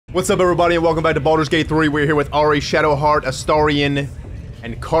What's up, everybody, and welcome back to Baldur's Gate 3. We're here with Ari, Shadowheart, Astarion,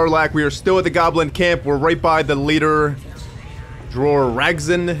 and Karlach. We are still at the Goblin camp. We're right by the leader, Dror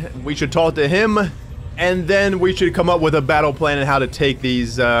Ragzin. We should talk to him, and then we should come up with a battle plan on how to take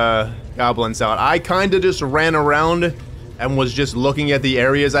these goblins out. I kind of just ran around and was just looking at the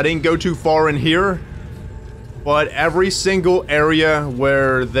areas. I didn't go too far in here, but every single area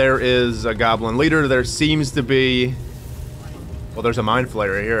where there is a goblin leader, there seems to be... Well, there's a mind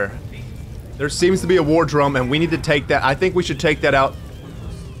flayer here. There seems to be a war drum, and we need to take that. I think we should take that out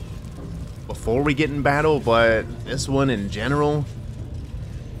before we get in battle, but this one in general,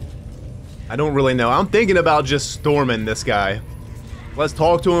 I don't really know. I'm thinking about just storming this guy. Let's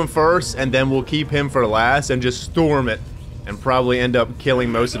talk to him first, and then we'll keep him for last and just storm it, and probably end up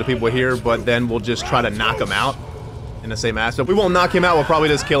killing most of the people here, but then we'll just try to knock him out in the same aspect. We won't knock him out, we'll probably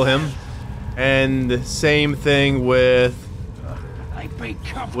just kill him. And same thing with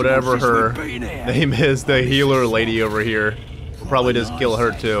whatever her name is, the healer lady over here. We'll probably just kill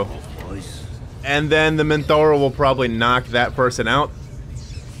her too. And then the Minthara will probably knock that person out.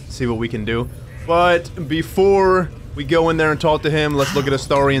 See what we can do. But before we go in there and talk to him, let's look at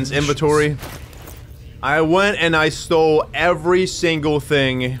Astarion's inventory. I went and I stole every single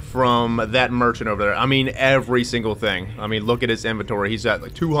thing from that merchant over there. I mean, every single thing. I mean, look at his inventory. He's at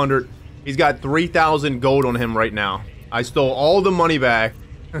like 200. He's got 3,000 gold on him right now. I stole all the money back,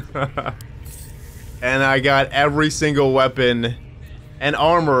 and I got every single weapon and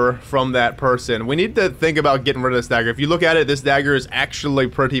armor from that person. We need to think about getting rid of this dagger. If you look at it, this dagger is actually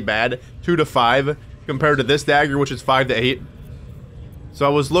pretty bad, 2 to 5, compared to this dagger, which is 5 to 8. So I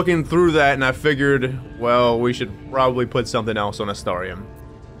was looking through that, and I figured, well, we should probably put something else on Astarion.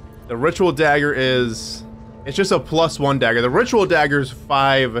 The ritual dagger is... It's just a +1 dagger. The ritual dagger is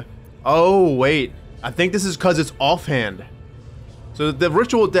 5... Oh, wait. I think this is because it's offhand. So the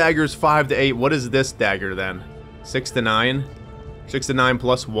ritual dagger is 5 to 8. What is this dagger then? 6 to 9? 6 to 9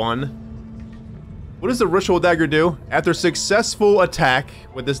 plus 1. What does the ritual dagger do? After successful attack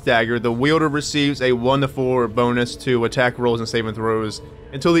with this dagger, the wielder receives a 1 to 4 bonus to attack rolls and saving throws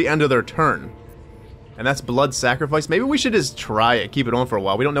until the end of their turn. And that's blood sacrifice. Maybe we should just try it, keep it on for a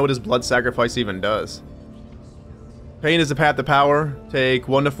while. We don't know what his blood sacrifice even does. Pain is the path to power. Take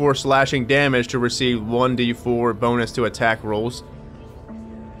 1 to 4 slashing damage to receive 1d4 bonus to attack rolls.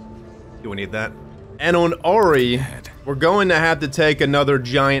 Do we need that? And on Ari, we're going to have to take another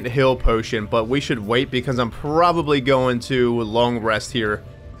giant heal potion, but we should wait because I'm probably going to long rest here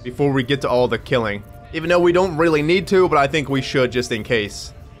before we get to all the killing. Even though we don't really need to, but I think we should just in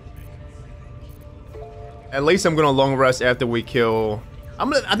case. At least I'm going to long rest after we kill... I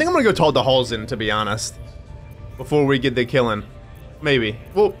think I'm going to go talk to Halsin, to be honest. Before we get the killing. Maybe.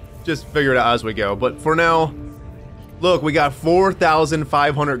 We'll just figure it out as we go. But for now, look, we got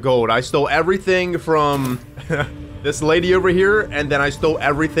 4,500 gold. I stole everything from this lady over here, and then I stole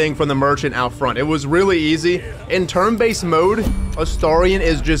everything from the merchant out front. It was really easy. In turn-based mode, Astarion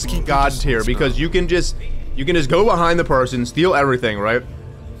is just god tier because you can just go behind the person, steal everything, right?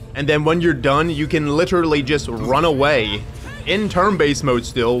 And then when you're done, you can literally just run away in turn-based mode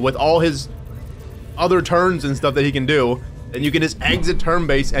still with all his other turns and stuff that he can do, and you can just exit turn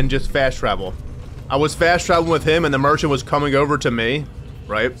base and just fast travel. I was fast traveling with him, and the merchant was coming over to me,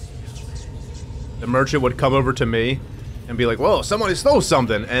 right? The merchant would come over to me and be like, whoa, somebody stole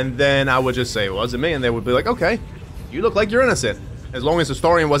something, and then I would just say, well, it wasn't me, and they would be like, okay, you look like you're innocent. As long as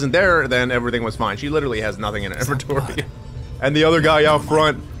Astarion wasn't there, then everything was fine. She literally has nothing in her inventory. And the other guy out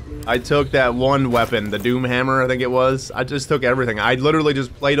front, I took that one weapon, the Doom Hammer, I think it was. I just took everything. I literally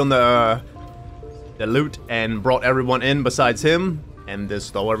just played on the loot and brought everyone in besides him and just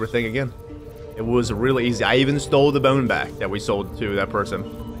stole everything again. It was really easy. I even stole the bone back that we sold to that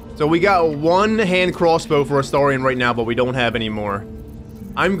person. So we got one hand crossbow for Astarion right now, but we don't have any more.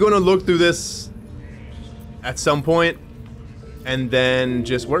 I'm gonna look through this at some point and then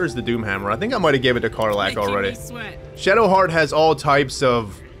just... Where's the Doom Hammer? I think I might have gave it to Karlach already. Shadowheart has all types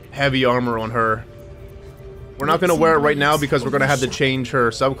of heavy armor on her. We're not gonna wear it right now because we're gonna have to change her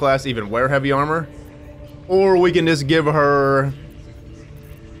subclass, even wear heavy armor. Or we can just give her,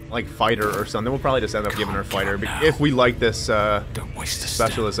 like, fighter or something. We'll probably just end up giving her fighter if we like this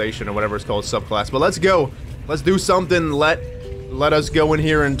specialization or whatever it's called, subclass. But let's go. Let's do something. Let us go in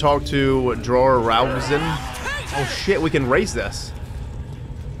here and talk to Dror Ragzin. Oh shit, we can raise this.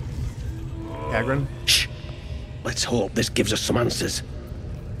 Hagrin? Shh. Let's hope this gives us some answers.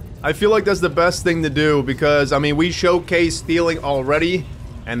 I feel like that's the best thing to do because, I mean, we showcased stealing already,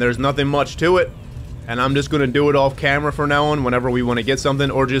 and there's nothing much to it. And I'm just going to do it off camera from now on whenever we want to get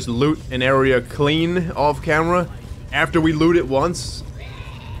something, or just loot an area clean off camera. After we loot it once,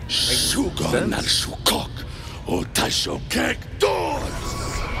 Sugan al Shukok, Otashokek doors.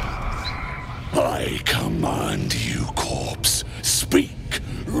 I command you, corpse. Speak.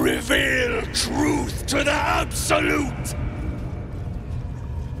 Reveal truth to the absolute.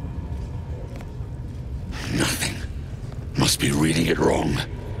 Nothing. Must be reading it wrong.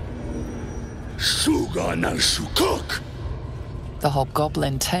 Sugan al Shukok. The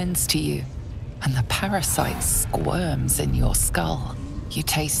hobgoblin turns to you, and the parasite squirms in your skull. You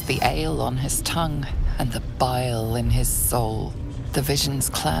taste the ale on his tongue and the bile in his soul. The visions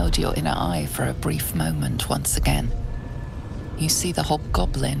cloud your inner eye for a brief moment once again. You see the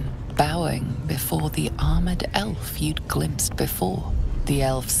hobgoblin bowing before the armored elf you'd glimpsed before. The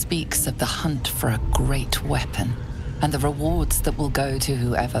elf speaks of the hunt for a great weapon and the rewards that will go to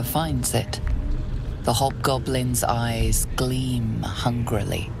whoever finds it. The hobgoblin's eyes gleam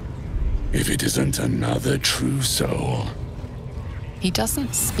hungrily. If it isn't another true soul. He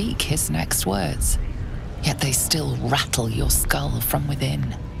doesn't speak his next words, yet they still rattle your skull from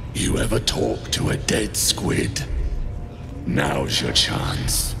within. You ever talk to a dead squid? Now's your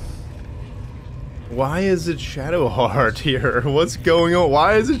chance. Why is it Shadowheart here? What's going on?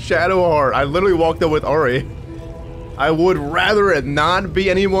 Why is it Shadowheart? I literally walked up with Ari. I would rather it not be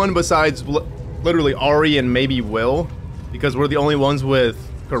anyone besides literally Ari and maybe Will, because we're the only ones with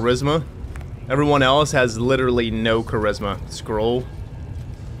charisma. Everyone else has literally no charisma. Scroll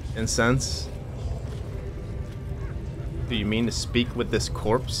and sense. Do you mean to speak with this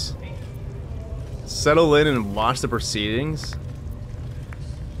corpse? Settle in and watch the proceedings?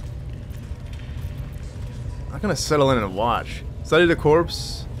 I'm not gonna settle in and watch. Study the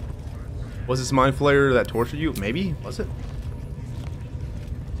corpse. Was this mind flayer that tortured you? Maybe? Was it?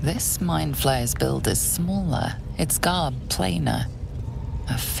 This mind flayer's build is smaller, its garb plainer.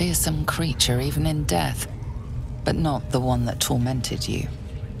 A fearsome creature even in death, but not the one that tormented you.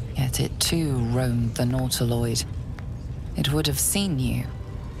 Yet it too roamed the Nautiloid. It would have seen you,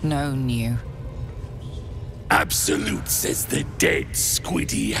 known you. Absolute says the dead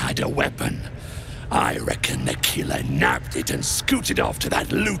squiddy had a weapon. I reckon the killer nabbed it and scooted off to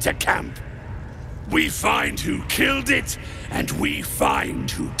that looter camp. We find who killed it, and we find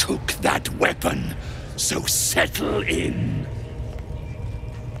who took that weapon. So settle in.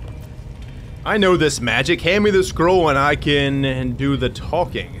 I know this magic. Hand me the scroll and I can do the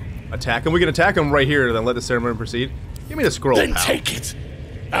talking. Attack him. We can attack him right here, then let the ceremony proceed. Give me the scroll, Then pal. take it.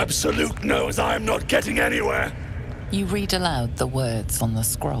 Absolute knows I'm not getting anywhere. You read aloud the words on the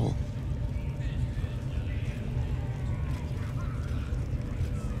scroll.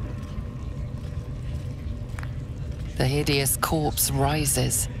 The hideous corpse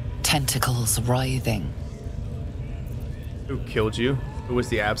rises, tentacles writhing. Who killed you? Who was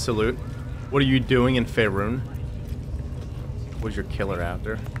the absolute? What are you doing in Faerun? What was your killer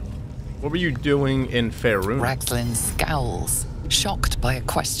after? What were you doing in Faerun? Ragzlin scowls, shocked by a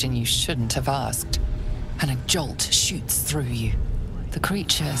question you shouldn't have asked, and a jolt shoots through you. The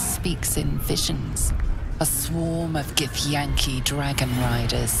creature speaks in visions. A swarm of Githyanki dragon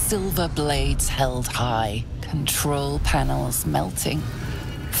riders, silver blades held high, control panels melting,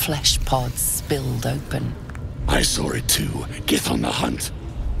 flesh pods spilled open. I saw it too. Gith on the hunt.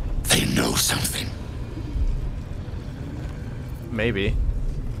 They know something. Maybe.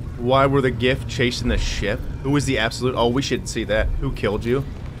 Why were the Gith chasing the ship? Who was the absolute? Oh, we should see that. Who killed you?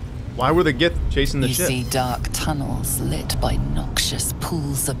 Why were the Gith chasing the ship? You see dark tunnels lit by noxious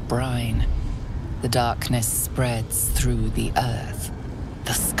pools of brine. The darkness spreads through the earth.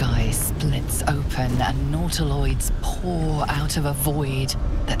 The sky splits open and nautiloids pour out of a void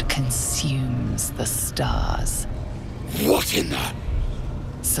that consumes the stars. What in the...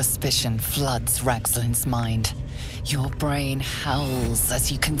 Suspicion floods Ragzlin's mind. Your brain howls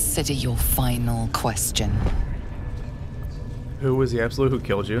as you consider your final question. Who was the absolute? Who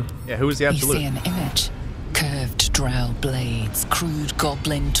killed you? Yeah, who was the absolute? You see an image. Curved drow blades, crude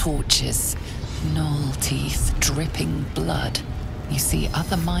goblin torches, gnoll teeth dripping blood. You see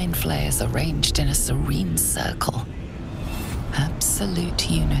other mind flayers arranged in a serene circle. Absolute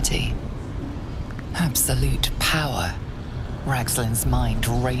unity. Absolute power. Ragzlin's mind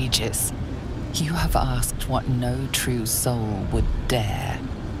rages. You have asked what no true soul would dare.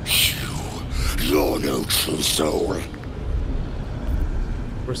 You're no true soul.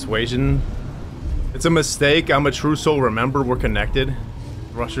 Persuasion. It's a mistake. I'm a true soul. Remember, we're connected.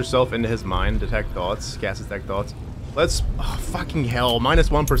 Rush yourself into his mind. Detect thoughts. Cast detect thoughts. Let's... Oh, fucking hell.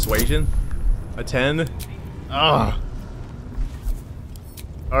 -1 persuasion. A 10. Ugh.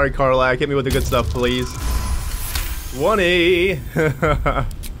 Alright, Karlak. Hit me with the good stuff, please. 20.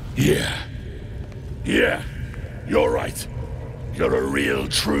 Yeah. Yeah. You're right. You're a real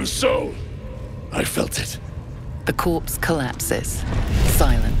true soul. I felt it. The corpse collapses,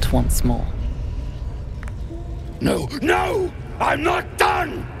 silent once more. No, no! I'm not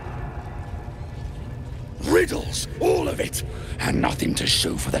done! Riddles, all of it, and nothing to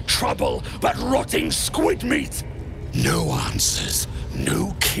show for the trouble but rotting squid meat. No answers,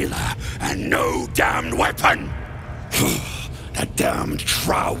 no killer, and no damned weapon. The damned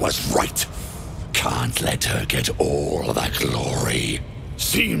Drow was right. Can't let her get all that glory.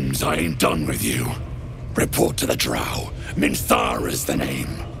 Seems I ain't done with you. Report to the Drow. Minthara's the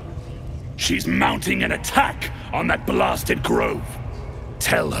name. She's mounting an attack on that blasted grove.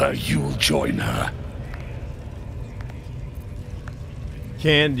 Tell her you'll join her.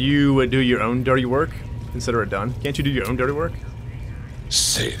 Can't you do your own dirty work? Consider it done. Can't you do your own dirty work?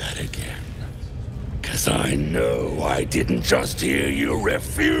 Say that again. 'Cause I know I didn't just hear you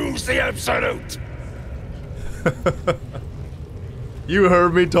refuse the absolute. You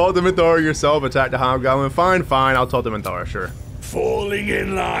heard me. Talk to Minthara yourself. Attack the Hobgoblin. Fine, fine. I'll talk to Minthara, sure. Falling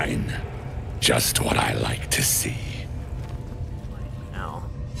in line. Just what I like to see. Ow.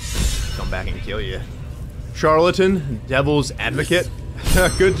 Come back and kill you. Charlatan, Devil's Advocate.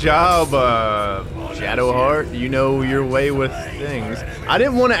 Good job, Shadowheart. You know your way with things. I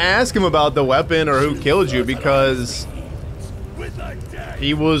didn't want to ask him about the weapon or who killed you because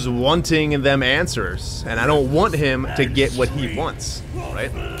he was wanting them answers, and I don't want him to get what he wants,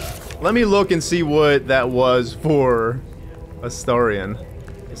 right? Let me look and see what that was for Astarian.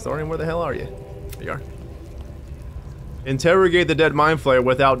 Astarian, where the hell are you? There you are. Interrogate the dead mind flayer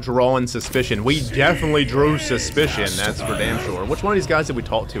without drawing suspicion. We definitely drew suspicion, that's for damn sure. Which one of these guys did we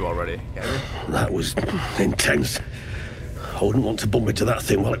talk to already? That was intense. I wouldn't want to bump into that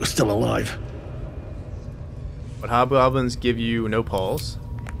thing while it was still alive. But hobgoblins give you no pause.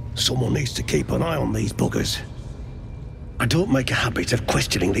 Someone needs to keep an eye on these buggers. I don't make a habit of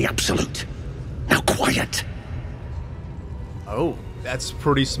questioning the absolute. Now quiet! Oh, that's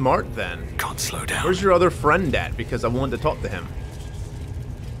pretty smart then. Can't slow down. Where's your other friend at? Because I wanted to talk to him.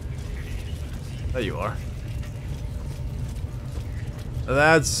 There you are.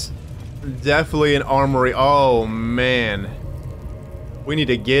 That's definitely an armory. Oh, man. We need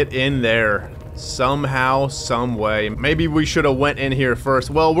to get in there somehow, some way. Maybe we should have went in here first.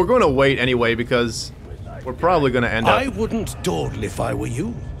 Well, we're going to wait anyway because we're probably going to end up... I wouldn't dawdle if I were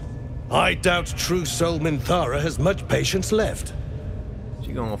you. I doubt true soul Minthara has much patience left.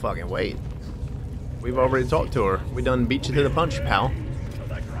 She gonna fucking wait. We've already talked to her. We done beat you to the punch, pal.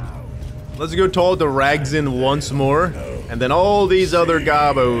 Let's go talk to Ragzin once more, and then all these other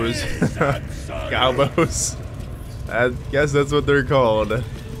gobos. Gobos. I guess that's what they're called.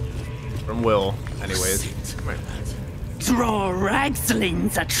 From Will, anyways. Come here. Draw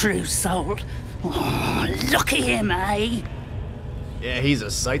Ragslin's a true soul. Oh, look at him, eh? Yeah, he's a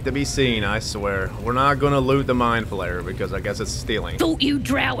sight to be seen, I swear. We're not gonna loot the Mind Flayer because I guess it's stealing. Thought you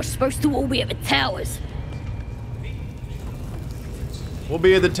Drow were supposed to all be at the towers. We'll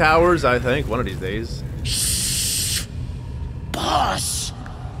be at the towers, I think, one of these days. Shh! Boss!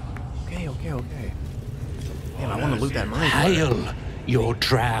 Okay. Damn, I want to loot that Mind Flayer. Hail your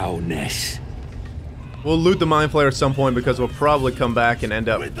drowness. We'll loot the Mind Flayer at some point because we'll probably come back and end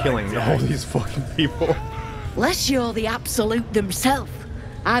up killing all these fucking people. Unless you're the absolute themselves,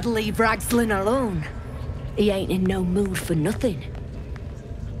 I'd leave Ragslin alone. He ain't in no mood for nothing.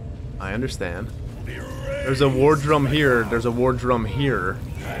 I understand. There's a war drum here. There's a war drum here.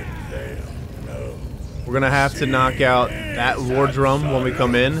 We're gonna have to knock out that war drum when we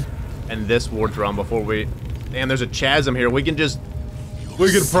come in, and this war drum before we... Damn, there's a chasm here. We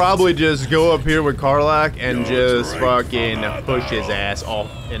could probably just go up here with Karlach and just fucking push his ass off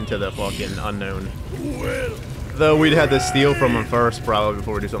into the fucking unknown. Though we'd have to steal from him first, probably,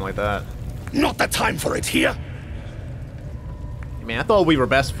 before we do something like that. Not the time for it here. Man, I thought we were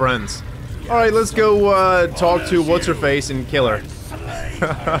best friends. Alright, let's go talk to What's-Her-Face and kill her.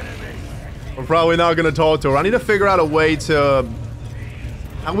 We're probably not going to talk to her. I need to figure out a way to...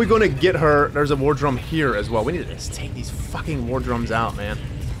 How are we going to get her? There's a war drum here as well. We need to just take these fucking war drums out, man.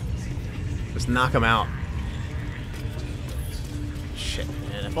 Just knock them out. Shit,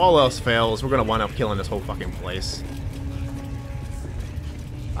 man. If all else fails, we're going to wind up killing this whole fucking place.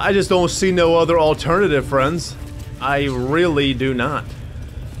 I just don't see no other alternative, friends. I really do not.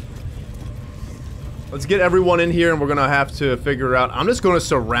 Let's get everyone in here, and we're going to have to figure out... I'm just going to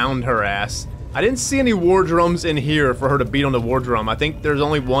surround her ass. I didn't see any war drums in here for her to beat on the war drum. I think there's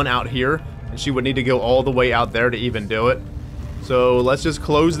only one out here, and she would need to go all the way out there to even do it. So let's just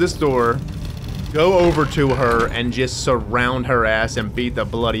close this door, go over to her, and just surround her ass and beat the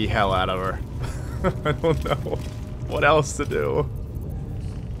bloody hell out of her. I don't know. what else to do?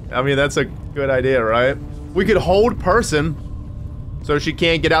 I mean, that's a good idea, right? We could hold person so she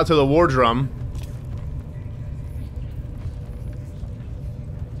can't get out to the war drum.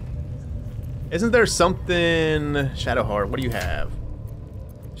 Isn't there something... Shadowheart, what do you have?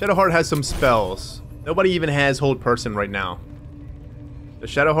 Shadowheart has some spells. Nobody even has hold person right now. Does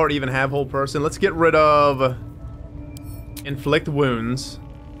Shadowheart even have hold person? Let's get rid of... inflict wounds.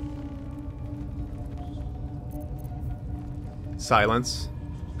 Silence.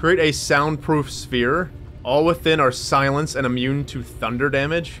 Create a soundproof sphere. All within are silenced and immune to thunder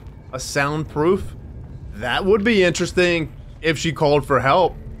damage. A soundproof? That would be interesting if she called for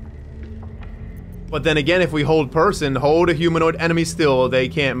help. But then again, if we hold person, hold a humanoid enemy still, they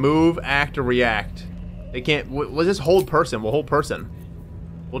can't move, act, or react. They can't... We'll just hold person. We'll hold person.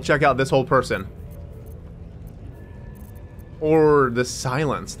 We'll check out this whole person. Or the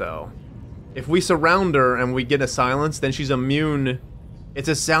silence, though. If we surround her and we get a silence, then she's immune. It's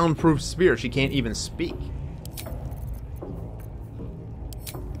a soundproof sphere. She can't even speak.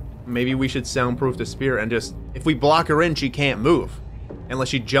 Maybe we should soundproof the sphere and just... If we block her in, she can't move. Unless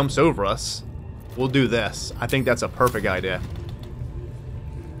she jumps over us. We'll do this. I think that's a perfect idea.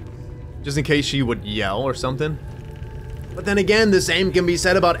 Just in case she would yell or something. But then again, the same can be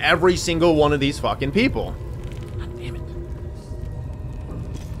said about every single one of these fucking people. God damn it.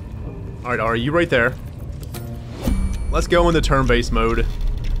 Alright, Ari, you right there. Let's go into turn-based mode.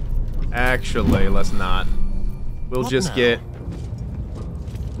 Actually, let's not. We'll just get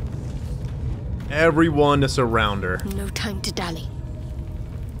everyone to surround her. No time to dally.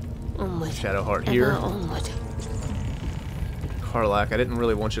 Onward. Shadowheart here. Onward. Karlach, I didn't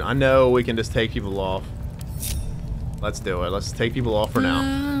really want you. I know we can just take people off. Let's do it. Let's take people off for now.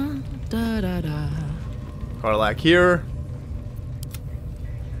 Karlach here.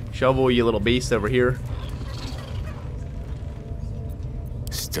 Shovel, you little beast, over here.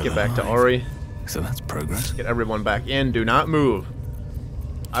 Still Get back to alive. Ari. So that's progress. Get everyone back in. Do not move.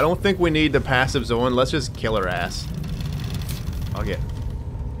 I don't think we need the passive zone. Let's just kill her ass. Okay.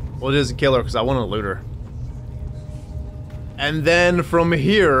 We'll just kill her because I want to loot her. And then from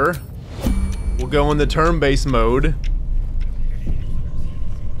here, we'll go into turn-based mode.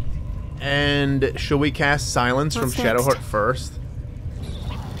 And should we cast silence from Shadowheart first?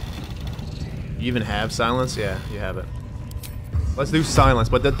 You even have silence? Yeah, you have it. Let's do silence,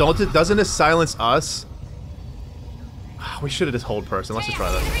 but doesn't it silence us? We should have just hold person. Let's just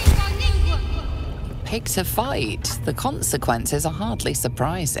try that. Pick to fight. The consequences are hardly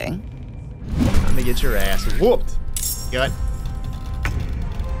surprising. Time to get your ass whooped. Gut.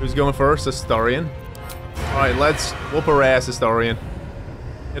 Who's going first? Astarian. Alright, let's whoop her ass, Astarian.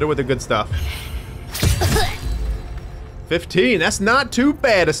 Hit her with the good stuff. 15. That's not too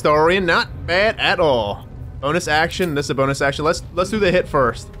bad, Astarian. Not bad at all. Bonus action. This is a bonus action. Let's do the hit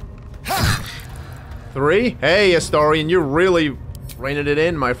first. 3. Hey, Astarian, you're really reining it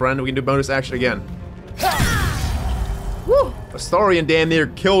in, my friend. We can do bonus action again. Woo! Astarian damn near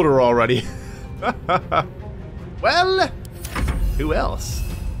killed her already. Well, who else?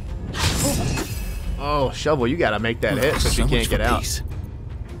 Oh, Shovel, you gotta make that hit so she can't get out.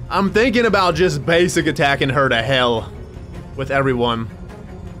 I'm thinking about just basic attacking her to hell with everyone,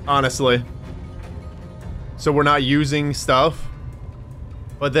 honestly. So we're not using stuff.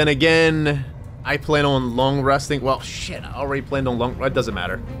 But then again, I plan on long resting. Well, shit, I already planned on long... It doesn't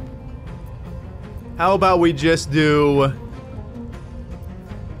matter. How about we just do...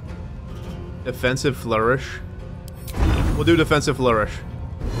 Defensive Flourish? We'll do Defensive Flourish.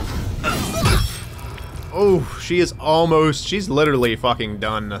 Oh, she is almost... She's literally fucking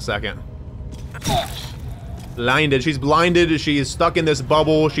done in a second. Blinded. She's blinded. She is stuck in this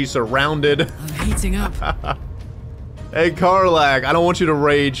bubble. She's surrounded. I'm heating up. Hey, Karlach, I don't want you to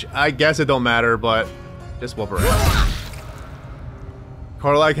rage. I guess it don't matter, but just whoop her ass.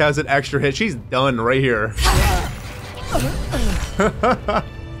 Karlach has an extra hit. She's done right here.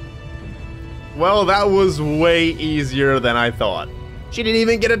 Well, that was way easier than I thought. She didn't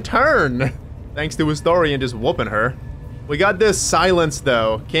even get a turn. Thanks to Astarian just whooping her. We got this silence,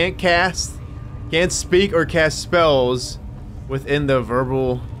 though. Can't cast, can't speak or cast spells within the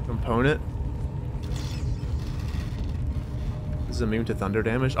verbal component. This is immune to thunder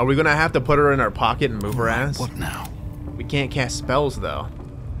damage. Are we gonna have to put her in our pocket and move her ass? What now? We can't cast spells, though.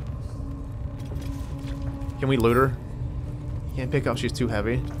 Can we loot her? Can't pick up, she's too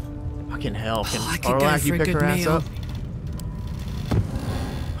heavy. Fucking hell. Can Karlach, you pick her ass up?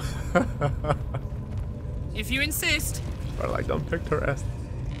 If you insist. Karlach, don't pick her ass.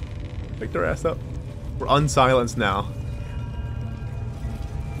 Pick her ass up. We're unsilenced now.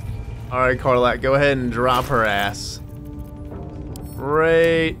 Alright, Carlac, go ahead and drop her ass.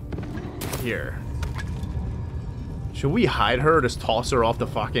 Right here. Should we hide her or just toss her off the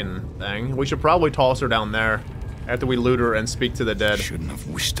fucking thing? We should probably toss her down there after we loot her and speak to the dead. Shouldn't have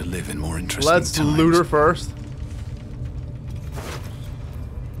wished to live in more interesting Let's times. loot her first.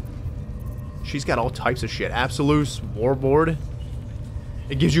 She's got all types of shit. Absolute warboard.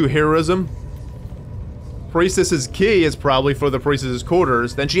 It gives you heroism. Priestess's key is probably for the priestess's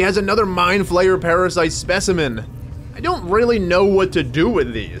quarters. Then she has another mind flayer parasite specimen. I don't really know what to do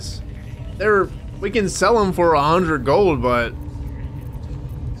with these. We can sell them for 100 gold, but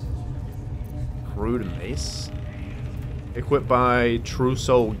crude mace. Equipped by True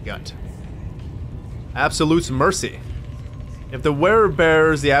Soul Gut. Absolute's Mercy. If the wearer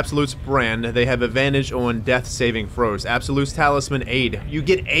bears the Absolute's brand, they have advantage on death saving throws. Absolute's Talisman Aid. You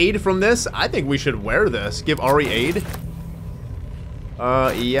get aid from this? I think we should wear this. Give Ari aid.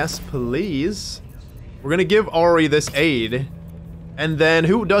 Yes, please. We're gonna give Ari this aid. And then,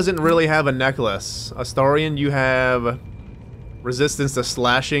 who doesn't really have a necklace? Astarian, you have resistance to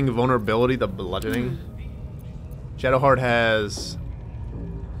slashing, vulnerability to bludgeoning. Shadowheart has...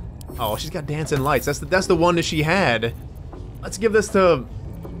 Oh, she's got dancing lights. That's the one that she had. Let's give this to...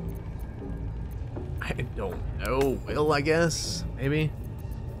 I don't know. Will, I guess? Maybe?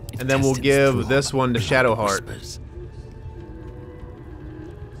 And then we'll give this one to Shadowheart.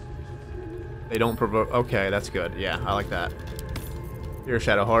 They don't provoke... Okay, that's good. Yeah, I like that. Here,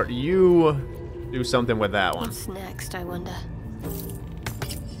 Shadowheart. You do something with that one. What's next, I wonder?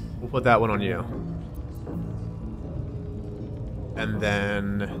 We'll put that one on you. And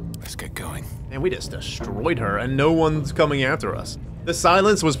then... Let's get going. Man, we just destroyed her, and no one's coming after us. The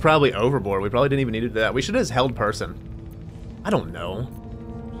silence was probably overboard. We probably didn't even need to do that. We should have just held person. I don't know.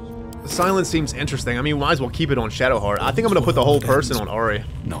 The silence seems interesting. I mean, we might as well keep it on Shadowheart. I think I'm gonna put the whole person on Ari.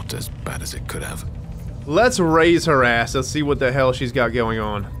 Not as bad as it could have. Let's raise her ass. Let's see what the hell she's got going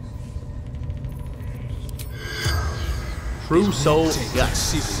on. True Soul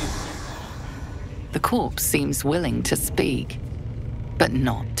Gut. The corpse seems willing to speak, but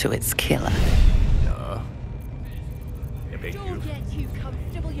not to its killer.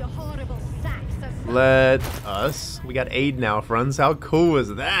 Let us. We got aid now, friends. How cool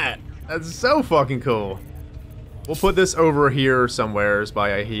is that? That's so fucking cool. We'll put this over here somewheres by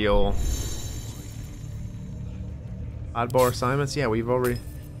a heal. Oddbar assignments? Yeah, we've already...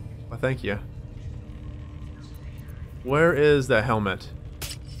 Well, thank you. Where is the helmet?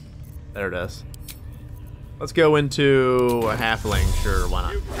 There it is. Let's go into a halfling. Sure, why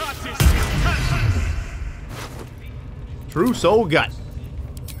not? True Soul Gut.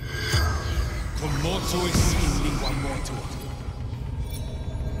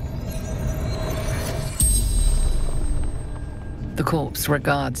 The corpse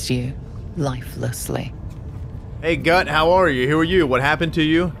regards you lifelessly. Hey Gut, how are you? Who are you? What happened to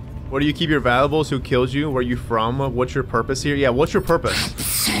you? Where do you keep your valuables? Who kills you? Where are you from? What's your purpose here? Yeah, what's your purpose?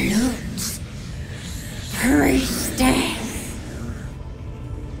 Absolute priestess.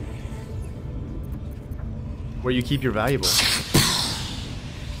 Where you keep your valuables?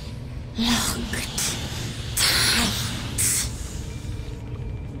 Locked tight.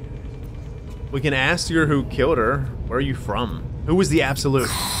 We can ask her who killed her. Where are you from? Who was the Absolute?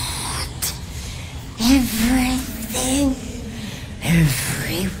 Everything.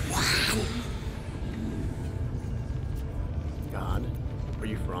 Everyone. God, where are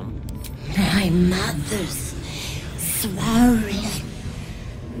you from? My mother's swollen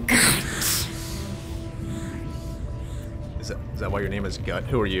gut. Is that why your name is Gut?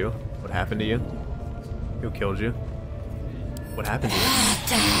 Who are you? What happened to you? Who killed you? What happened to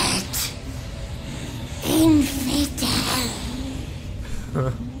you? Infidel.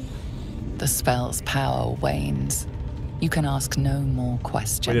 The spell's power wanes. You can ask no more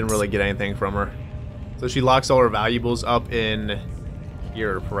questions. We didn't really get anything from her. So she locks all her valuables up in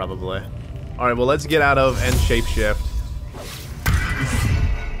here, probably. Alright, well, let's get out of and shapeshift.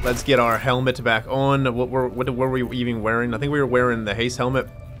 Let's get our helmet back on. What were we even wearing? I think we were wearing the haste helmet.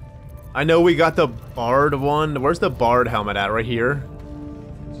 I know we got the Bard one. Where's the Bard helmet at? Right here?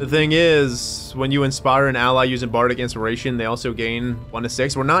 The thing is, when you inspire an ally using Bardic Inspiration, they also gain 1 to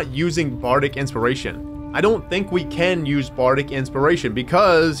 6. We're not using Bardic Inspiration. I don't think we can use Bardic Inspiration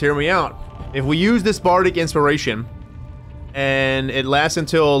because, hear me out, if we use this Bardic Inspiration and it lasts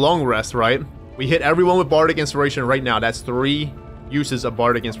until a long rest, right? We hit everyone with Bardic Inspiration right now. That's 3 uses of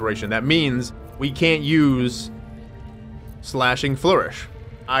Bardic Inspiration. That means we can't use Slashing Flourish.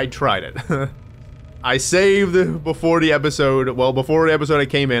 I tried it. I saved before the episode. Well, before the episode I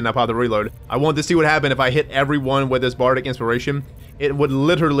came in, I popped the reload. I wanted to see what happened if I hit everyone with this Bardic Inspiration. It would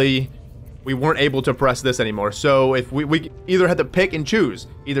literally we weren't able to press this anymore. So if we either had to pick and choose.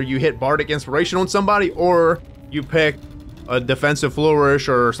 Either you hit Bardic Inspiration on somebody, or you pick a Defensive Flourish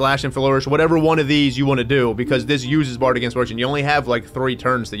or Slashing Flourish, whatever one of these you want to do, because this uses Bardic Inspiration. You only have like 3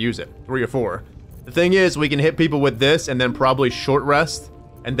 turns to use it, 3 or 4. The thing is, we can hit people with this and then probably short rest,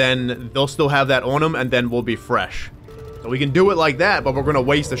 and then they'll still have that on them, and then we'll be fresh. So we can do it like that, but we're gonna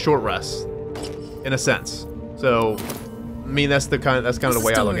waste a short rest, in a sense. So, I mean, that's kind of the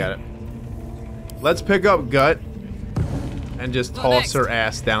way I look at it. Let's pick up Gut and just toss her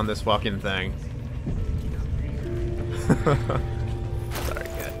ass down this fucking thing. Sorry,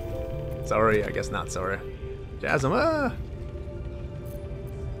 Gut. Sorry, I guess not sorry. Jasmine,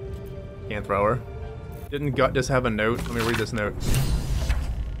 Can't throw her. Didn't Gut just have a note? Let me read this note.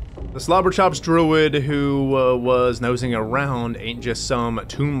 The Slobberchops druid who was nosing around ain't just some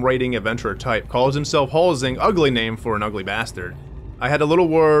tomb-raiding adventurer type. Calls himself Halsin, ugly name for an ugly bastard. I had a little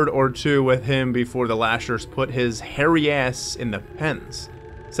word or two with him before the Lashers put his hairy ass in the pens.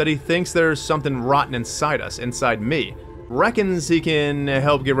 Said he thinks there's something rotten inside us, inside me. Reckons he can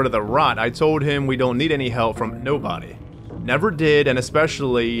help get rid of the rot. I told him we don't need any help from nobody. Never did, and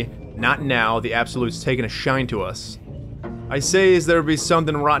especially not now. The Absolute's taking a shine to us. I says there'll be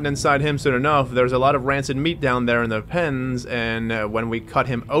something rotten inside him soon enough. There's a lot of rancid meat down there in the pens, and when we cut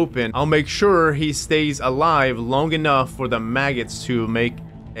him open, I'll make sure he stays alive long enough for the maggots to make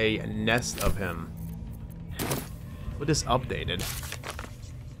a nest of him. What is updated?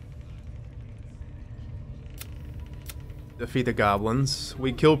 Defeat the goblins.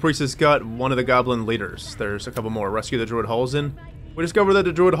 We kill Priestess Gut, one of the goblin leaders. There's a couple more. Rescue the druid Halsin. We discovered that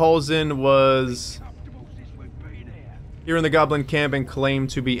the druid Halsin was here in the goblin camp and claimed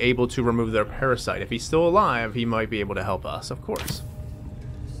to be able to remove their parasite. If he's still alive, he might be able to help us, of course.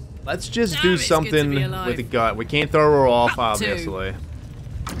 Let's just do something with the Gut. We can't throw her off, obviously.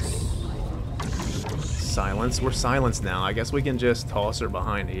 Silence. We're silenced now. I guess we can just toss her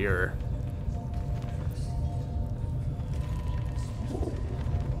behind here.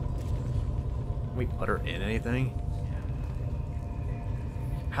 Can we put her in anything?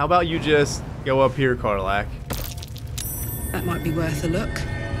 How about you just go up here, Karlach? That might be worth a look.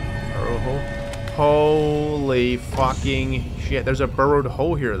 Burrow hole? Holy fucking shit. There's a burrowed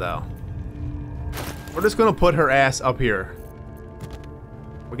hole here, though. We're just gonna put her ass up here.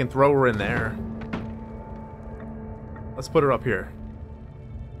 We can throw her in there. Let's put her up here.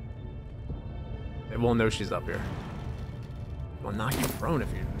 It won't know she's up here. It'll knock you prone if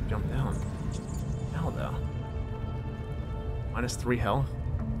you jump down. Hell, though. -3 health.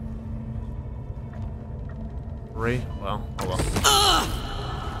 3? Well, oh well.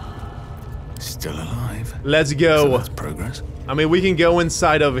 Still alive. Let's go. So that's progress. I mean, we can go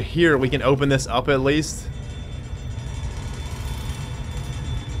inside of here. We can open this up at least.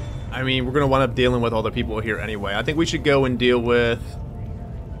 I mean, we're going to wind up dealing with all the people here anyway. I think we should go and deal with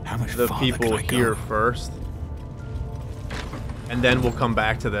the people here first. And then we'll come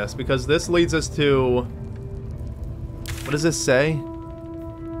back to this, because this leads us to... What does this say?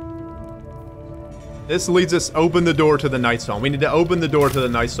 This leads us, open the door to the Night Song. We need to open the door to the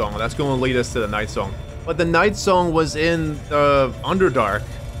Night Song. That's going to lead us to the Night Song. But the Night Song was in the Underdark,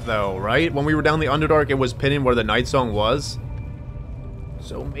 though, right? When we were down the Underdark, it was pinned where the Night Song was.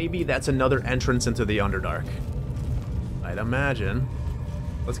 So maybe that's another entrance into the Underdark. I'd imagine.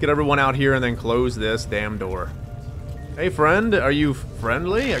 Let's get everyone out here and then close this damn door. Hey, friend, are you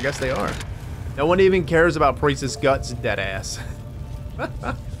friendly? I guess they are. No one even cares about Priestess Gut's dead ass. I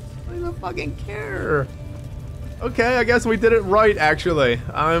don't even fucking care. Okay, I guess we did it right, actually.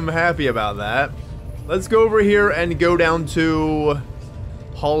 I'm happy about that. Let's go over here and go down to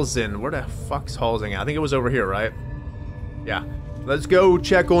Halsin. Where the fuck's Halsin at? I think it was over here, right? Yeah. Let's go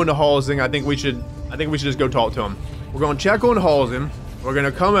check on Halsin. I think we should just go talk to him. We're going to check on Halsin. We're going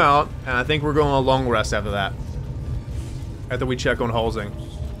to come out, and I think we're going on a long rest after that. After we check on Halsin.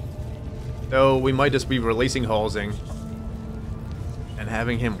 So we might just be releasing Halsin and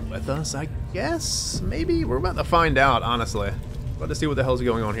having him with us, I guess? Maybe? We're about to find out, honestly. About to see what the hell's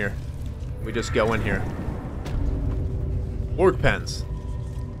going on here. We just go in here. Orc pens.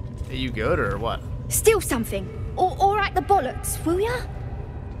 Are you good or what? Steal something. Or at the bollocks, will ya?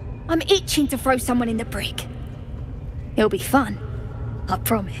 I'm itching to throw someone in the brick. It'll be fun. I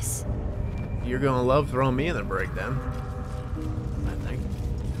promise. You're gonna love throwing me in the brick then. I think.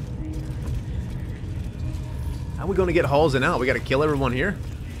 How are we gonna get Halsin out? We gotta kill everyone here?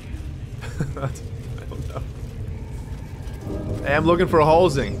 I don't know. Hey, I'm looking for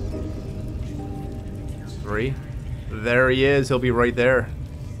Halsin. 3. There he is. He'll be right there.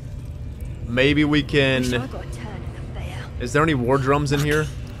 Maybe we can... Is there any war drums in here?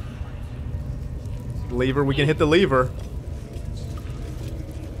 lever. We can hit the lever.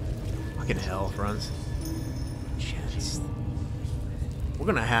 Fucking hell, friends. Chest. We're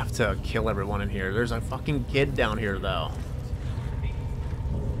gonna have to kill everyone in here. There's a fucking kid down here, though.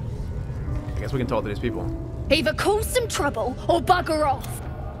 I guess we can talk to these people. Either cause some trouble or bugger off.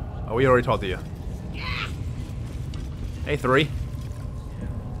 Oh, we already talked to you. Hey, 3.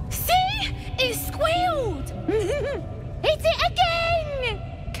 See? It squealed! Hit it again!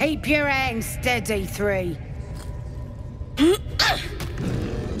 Keep your hands steady, 3.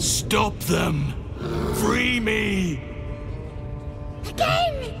 Stop them! Free me!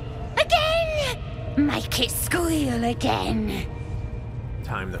 Again! Again! Make it squeal again.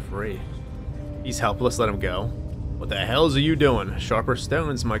 Time to free. He's helpless, let him go. What the hells are you doing? Sharper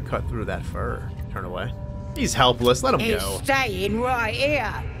stones might cut through that fur. Turn away. He's helpless, let him He's go. staying right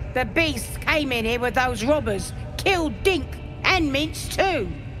here. The beast came in here with those robbers, killed Dink and Minch too.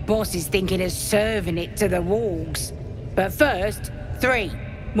 Boss is thinking of serving it to the wargs. But first, 3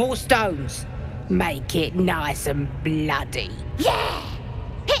 more stones. Make it nice and bloody. Yeah!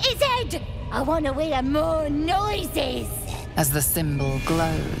 Hit his head! I want to hear more noises. As the symbol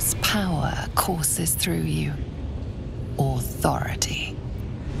glows, power courses through you. Authority.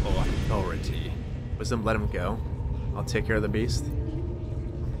 Authority. Wisdom, let him go. I'll take care of the beast.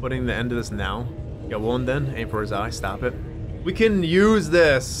 Putting the end to this now. Go on then. Aim for his eye. Stop it. We can use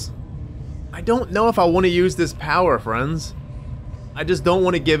this. I don't know if I want to use this power, friends. I just don't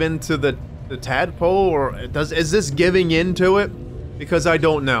want to give in to the tadpole, or is this giving into it? Because I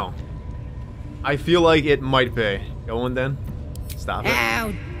don't know. I feel like it might be. Go on then. Stop it.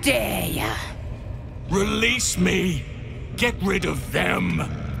 How dare ya? Release me! Get rid of them!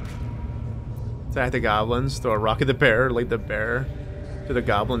 Attack the goblins. Throw a rock at the bear. Lead the bear to the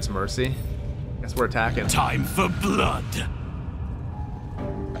goblin's mercy. Guess we're attacking. Time for blood!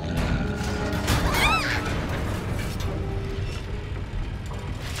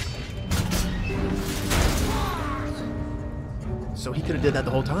 So he could have did that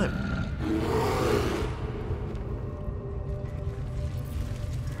the whole time.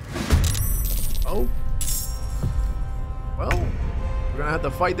 Oh. Well, we're gonna have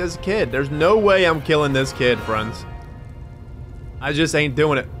to fight this kid. There's no way I'm killing this kid, friends. I just ain't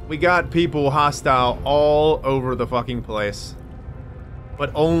doing it. We got people hostile all over the fucking place.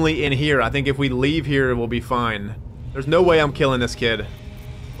 But only in here. I think if we leave here, we'll be fine. There's no way I'm killing this kid.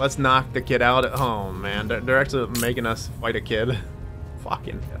 Let's knock the kid out. Oh, man. They're actually making us fight a kid.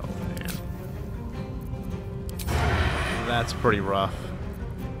 Fucking hell, man. That's pretty rough.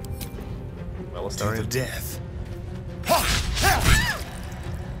 Well, To the death.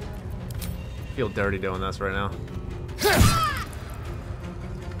 Feel dirty doing this right now.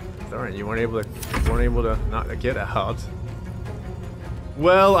 Darn, you weren't able to knock the kid out.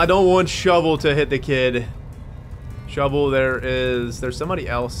 Well, I don't want Shovel to hit the kid. Shovel, there's somebody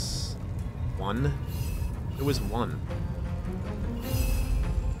else. 1? It was 1.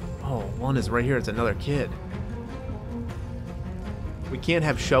 Oh, 1 is right here. It's another kid. We can't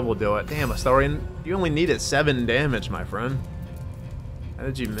have Shovel do it. Damn, Astarian, you only needed 7 damage, my friend. How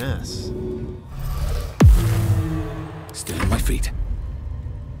did you miss? Still on my feet.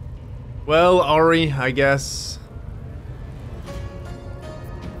 Well, Ari, I guess.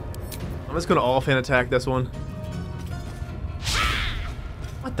 I'm just gonna offhand attack this one.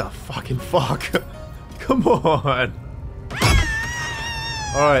 What the fucking fuck? Come on.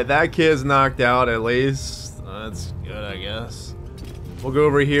 Alright, that kid's knocked out at least. That's good, I guess. We'll go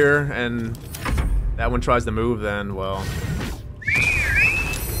over here, and that one tries to move then, well.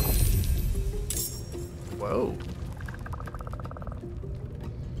 Whoa.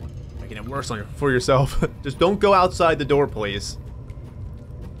 Making it worse for yourself. Just don't go outside the door, please.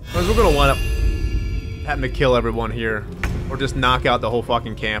 Because we're gonna wind up having to kill everyone here. Or just knock out the whole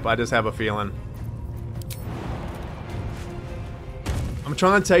fucking camp. I just have a feeling. I'm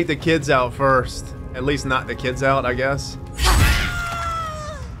trying to take the kids out first. At least knock the kids out, I guess.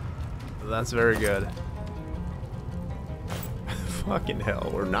 That's very good. Fucking hell,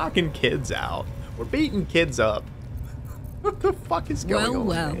 we're knocking kids out. We're beating kids up. What the fuck is going on,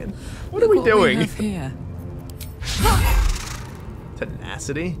 man? What are we doing? We have here.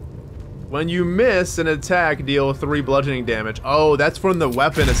 Tenacity? When you miss an attack, deal 3 bludgeoning damage. Oh, that's from the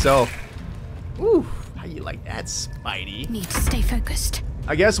weapon itself. Ooh, how you like that, Spidey? Need to stay focused.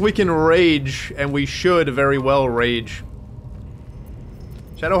 I guess we can rage, and we should very well rage.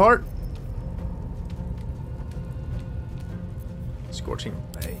 Shadowheart? Scorching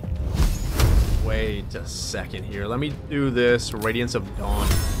Ray. Wait a second here. Let me do this. Radiance of Dawn.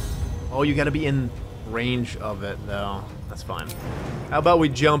 Oh, you gotta be in range of it, though. That's fine. How about we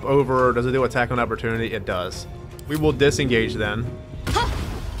jump over? Does it do attack on opportunity? It does. We will disengage then.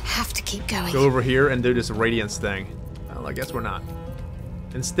 Have to keep going. Go over here and do this radiance thing. Well, I guess we're not.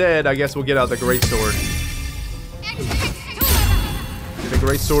 Instead, I guess we'll get out the great sword. Get the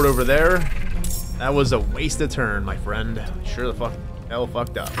great sword over there. That was a wasted turn, my friend. Sure the hell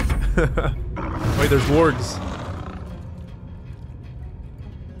fucked up. Wait, there's wards.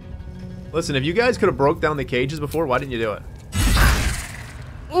 Listen, if you guys could have broke down the cages before, why didn't you do it?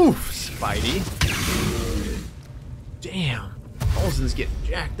 Oof, Spidey. Damn. Halsin's getting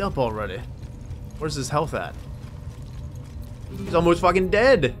jacked up already. Where's his health at? He's almost fucking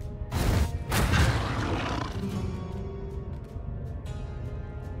dead.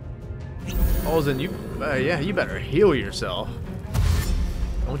 Halsin, you better heal yourself.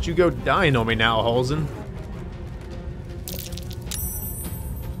 Don't you go dying on me now, Halsin.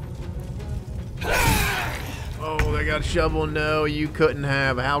 Oh, they got a shovel. No, you couldn't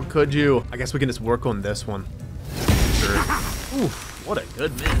have. How could you? I guess we can just work on this one. Sure. Oof, what a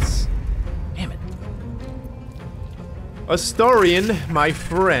good miss. Damn it. Astarian, my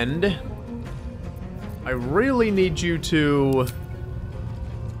friend. I really need you to...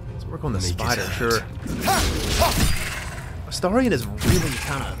 Let's work on the spider, sure. Astarian is really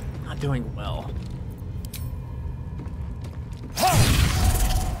kind of not doing well.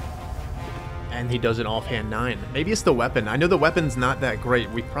 And he does an offhand 9. Maybe it's the weapon. I know the weapon's not that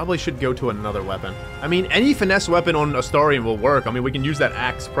great. We probably should go to another weapon. I mean, any finesse weapon on Astarian will work. I mean, we can use that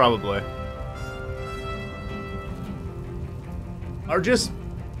axe probably. Or just...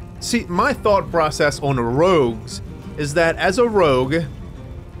 See, my thought process on rogues is that as a rogue,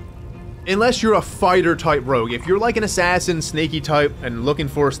 unless you're a fighter type rogue, if you're like an assassin, sneaky type, and looking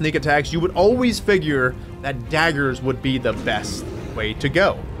for sneak attacks, you would always figure that daggers would be the best way to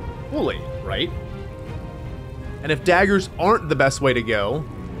go. Fully. Right? And if daggers aren't the best way to go,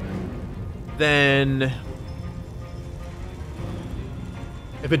 then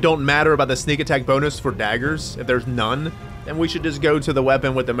if it don't matter about the sneak attack bonus for daggers, if there's none, then we should just go to the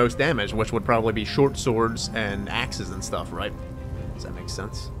weapon with the most damage, which would probably be short swords and axes and stuff, right? Does that make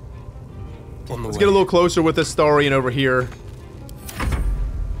sense? Let's get a little closer with this Astarian over here.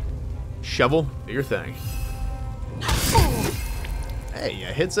 Shovel, do your thing. Hey,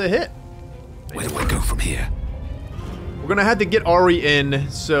 a hit's a hit. Where do I go from here? We're gonna have to get Ari in,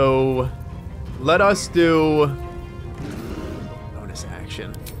 so let us do bonus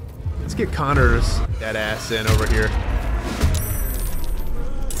action. Let's get Connor's dead ass in over here.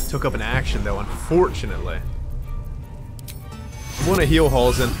 Took up an action though, unfortunately. I want to heal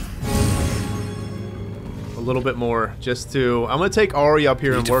Halsin a little bit more, just to. I'm gonna take Ari up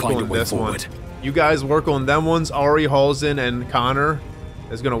here and work on this one. You guys work on them ones. Ari, Halsin, and Connor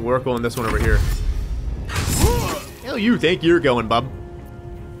is gonna work on this one over here. Hell, you think you're going, bub?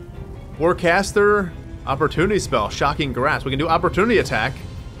 Warcaster, opportunity spell, shocking grasp. We can do opportunity attack,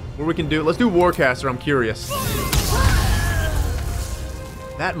 or we can do. Let's do Warcaster. I'm curious.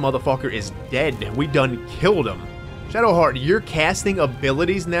 That motherfucker is dead. We done killed him. Shadowheart, you're casting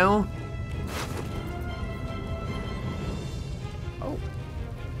abilities now. Oh,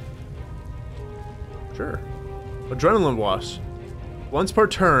 sure. Adrenaline wash. Once per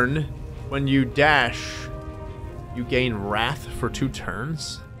turn, when you dash, you gain Wrath for 2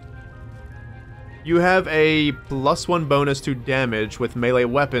 turns. You have a +1 bonus to damage with melee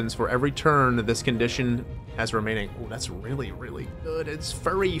weapons for every turn this condition has remaining. Oh, that's really, really good. It's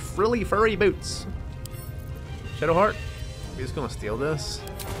furry, frilly, furry boots. Shadowheart, we're just gonna steal this.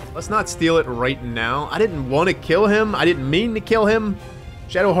 Let's not steal it right now. I didn't want to kill him. I didn't mean to kill him.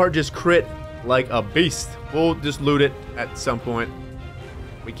 Shadowheart just crit like a beast. We'll just loot it at some point.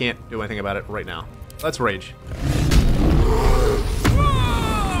 We can't do anything about it right now. Let's rage.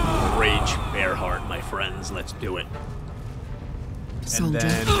 Rage Bearheart, my friends. Let's do it. And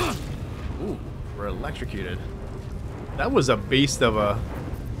then... Ooh, we're electrocuted. That was a beast of a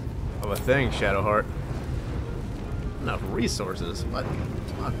thing, Shadowheart. Enough resources. What?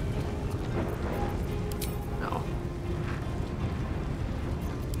 Fuck. No.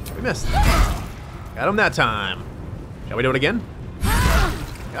 We missed. Got him that time. Shall we do it again?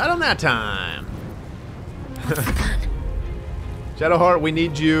 Got him that time. Shadowheart, we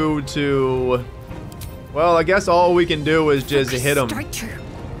need you to... Well, I guess all we can do is just hit him.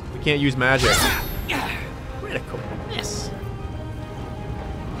 We can't use magic. Critical miss.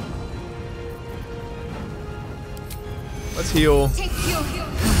 Let's heal.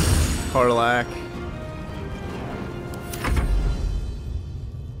 Karlak.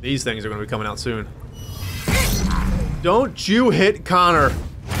 These things are going to be coming out soon. Don't you hit Connor.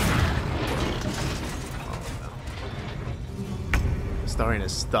 Astarion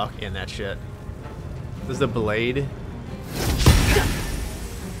is stuck in that shit. Does the blade...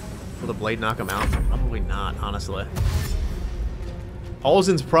 Will the blade knock him out? Probably not, honestly.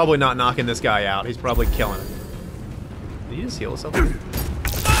 Halsin's probably not knocking this guy out. He's probably killing him. Did he just heal himself?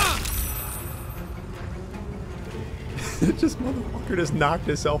 Just motherfucker just knocked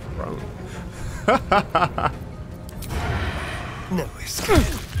himself prone. No escape.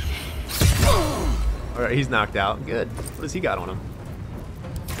 Alright, he's knocked out. Good. What does he got on him?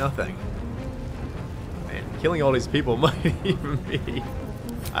 Nothing. Man, killing all these people might even be...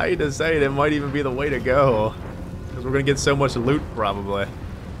 I hate to say it, it might even be the way to go. Because we're going to get so much loot, probably.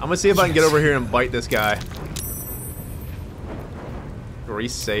 I'm going to see if I can get over here and bite this guy.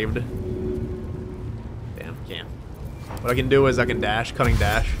 Grease saved. Damn, can't. What I can do is I can dash, cunning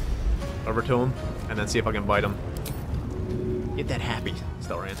dash, over to him, and then see if I can bite him. Get that happy,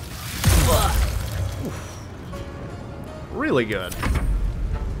 Stelran. Really good.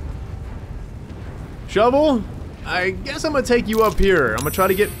 Shovel, I guess I'm gonna take you up here. I'm gonna try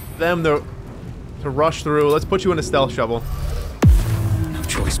to get them to rush through. Let's put you in a stealth, Shovel. No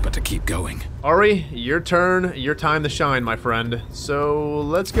choice but to keep going. Ari, your turn, your time to shine, my friend. So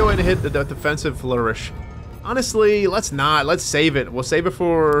let's go ahead and hit the defensive flourish. Honestly, let's not. Let's save it. We'll save it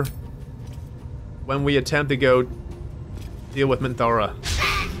for when we attempt to go deal with Minthara.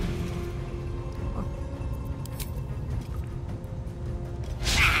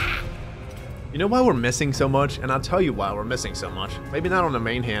 You know why we're missing so much? And I'll tell you why we're missing so much. Maybe not on the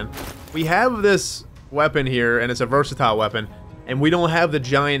main hand. We have this weapon here, and it's a versatile weapon, and we don't have the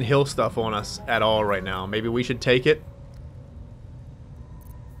giant hill stuff on us at all right now. Maybe we should take it.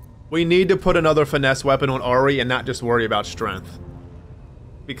 We need to put another finesse weapon on Ari and not just worry about strength.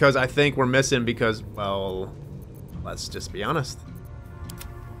 Because I think we're missing because, well, let's just be honest.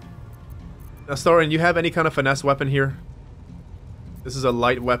 Now, Starion, you have any kind of finesse weapon here? This is a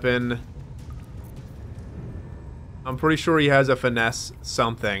light weapon. I'm pretty sure he has a finesse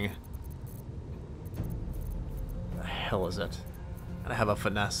something. What the hell is it? Gotta have a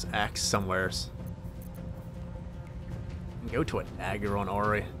finesse axe somewheres. Go to a dagger on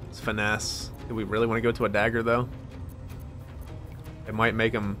Ori. It's finesse. Do we really want to go to a dagger though? It might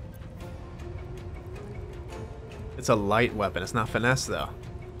make him... It's a light weapon. It's not finesse though.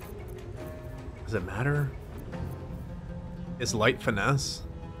 Does it matter? Is light finesse?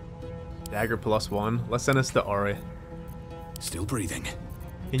 Dagger +1. Let's send us to Ori. Still breathing.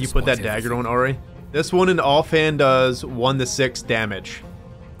 Can you put that dagger on Ori? This one in offhand does 1 to 6 damage.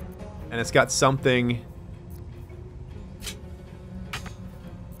 And it's got something...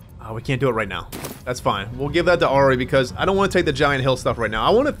 Oh, we can't do it right now. That's fine. We'll give that to Ori because I don't want to take the giant hill stuff right now. I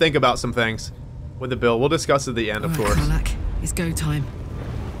want to think about some things with the build. We'll discuss it at the end, of course. Karlak, it's go time.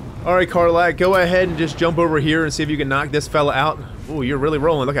 Alright, Karlak, go ahead and just jump over here and see if you can knock this fella out. Ooh, you're really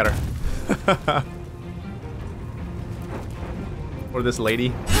rolling. Look at her. Or this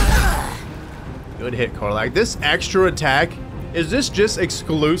lady. Good hit, Karlak. This extra attack, is this just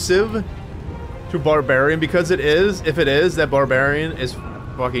exclusive to Barbarian? Because it is, if it is, that Barbarian is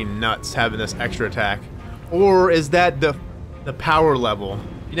fucking nuts having this extra attack. Or is that the power level?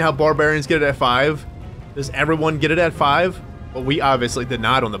 You know how Barbarians get it at 5? Does everyone get it at 5? Well, we obviously did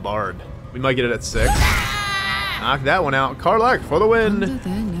not on the Bard. We might get it at 6. Knock that one out. Karlak for the win. Under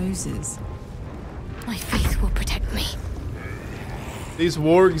their noses. My faith will protect me. These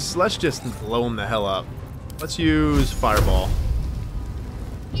wargs, let's just blow them the hell up. Let's use Fireball.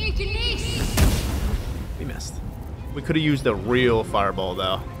 We missed. We could have used a real Fireball,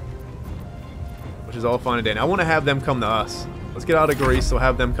 though. Which is all fine and dandy. I want to have them come to us. Let's get out of Greece, so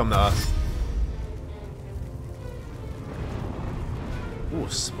have them come to us. Ooh,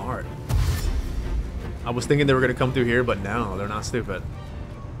 smart. I was thinking they were going to come through here, but no, they're not stupid.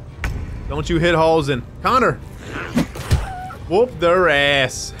 Don't you hit Halsin. Connor! Whoop their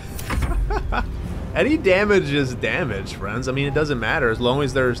ass. Any damage is damage, friends. I mean, it doesn't matter as long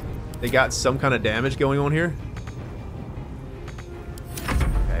as they got some kind of damage going on here.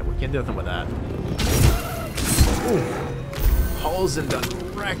 Okay, we can't do nothing with that. Ooh. Halsin done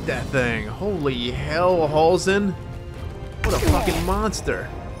wrecked that thing. Holy hell, Halsin. What a fucking monster.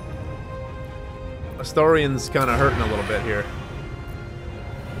 Astarion's kind of hurting a little bit here.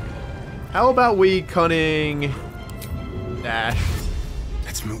 How about we cunning dash?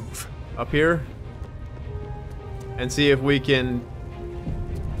 Let's move. Up here? And see if we can...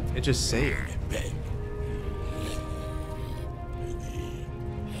 It just saved.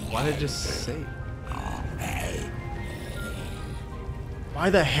 Why did it just save? Why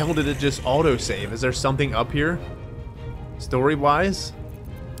the hell did it just auto-save? Is there something up here? Story-wise?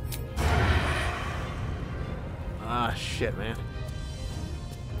 Ah, shit, man.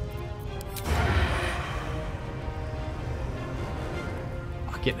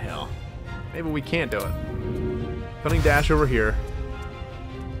 Fucking hell. Maybe we can't do it. Cunning dash over here.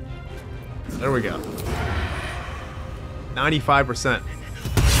 There we go. 95%.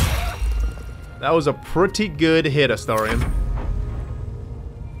 That was a pretty good hit, Astarion.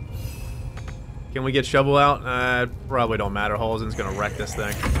 Can we get Shovel out? Probably don't matter. Halsin's gonna wreck this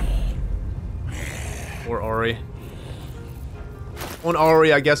thing. Or Ari. On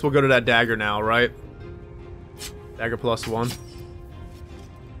Ari, I guess we'll go to that dagger now, right? Dagger +1.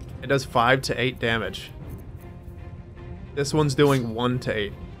 It does 5 to 8 damage. This one's doing 1 to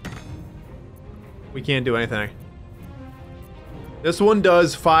 8. We can't do anything. This one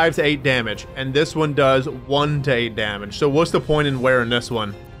does 5 to 8 damage, and this one does 1 to 8 damage. So what's the point in wearing this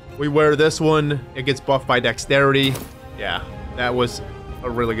one? We wear this one, it gets buffed by dexterity. Yeah, that was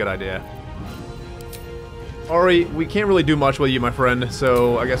a really good idea. Ari, we can't really do much with you, my friend,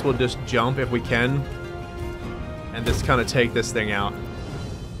 so I guess we'll just jump if we can. And just kind of take this thing out.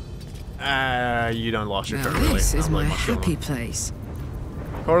 You done lost your turn, really. This is my happy place.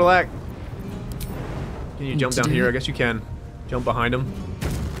 Karlach, can you jump down here? I guess you can. Jump behind him.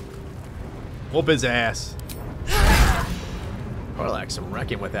 Whoop his ass. Karlach's some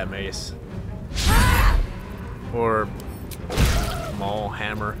wrecking with that mace. Or maul,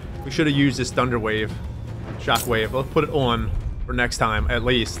 hammer. We should have used this thunder wave. Shockwave. Let's put it on for next time, at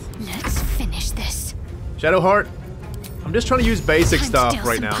least. Let's finish this. Shadowheart. I'm just trying to use basic stuff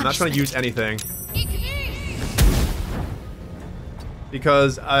right now. I'm not trying to use anything.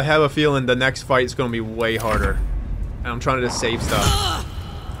 Because I have a feeling the next fight is going to be way harder. And I'm trying to just save stuff.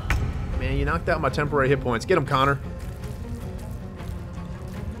 Man, you knocked out my temporary hit points. Get him, Connor.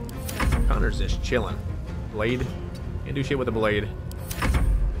 Connor's just chilling. Blade. Can't do shit with a blade.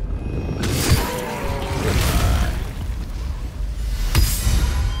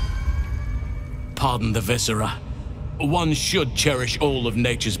 Pardon the viscera. One should cherish all of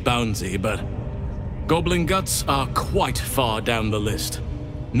nature's bounty, but goblin guts are quite far down the list.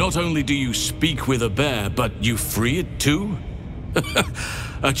 Not only do you speak with a bear, but you free it too?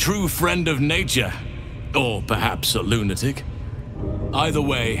 A true friend of nature. Or perhaps a lunatic. Either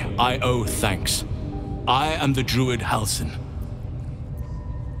way, I owe thanks. I am the druid Halsin.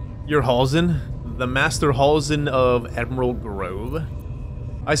 You're Halsin? The Master Halsin of Emerald Grove?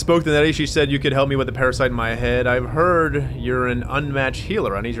 I spoke to Nettie. She said you could help me with the parasite in my head. I've heard you're an unmatched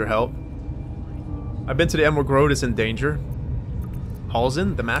healer. I need your help. I've been to the Emerald Grove. It's in danger.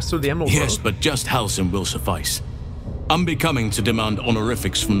 Halsin, the Master of the Emerald Grove? Yes, but just Halsin will suffice. Unbecoming to demand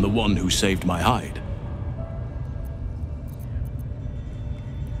honorifics from the one who saved my hide.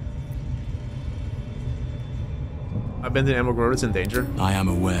 I've been to the Emerald Grove. It's in danger. I am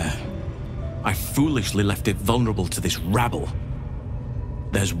aware. I foolishly left it vulnerable to this rabble.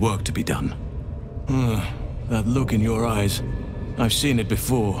 There's work to be done. That look in your eyes. I've seen it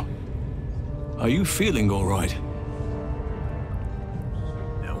before. Are you feeling all right?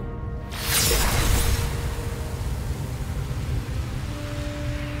 No.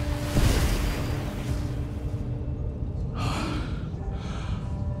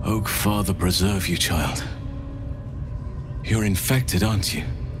 Oak Father preserve you, child. You're infected, aren't you?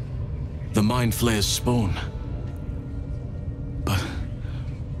 The Mind Flayer's spawn. But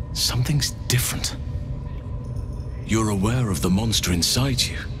something's different. You're aware of the monster inside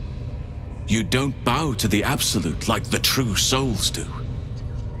you. You don't bow to the Absolute like the true souls do.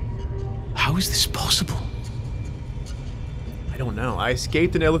 How is this possible? I don't know. I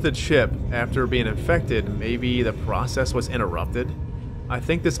escaped an illithid ship after being infected. Maybe the process was interrupted. I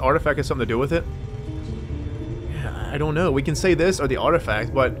think this artifact has something to do with it. Yeah, I don't know. We can say this or the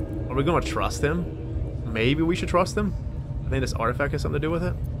artifact, but are we going to trust him? Maybe we should trust him. I think this artifact has something to do with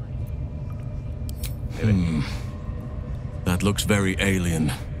it. Maybe. That looks very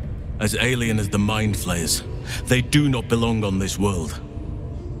alien. As alien as the Mind Flayers. They do not belong on this world.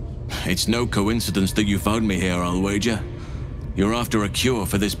 It's no coincidence that you found me here, I'll wager. You're after a cure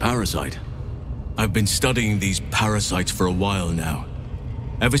for this parasite. I've been studying these parasites for a while now.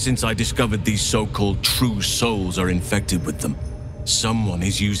 Ever since I discovered these so-called true souls are infected with them. Someone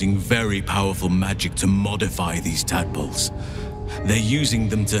is using very powerful magic to modify these tadpoles. They're using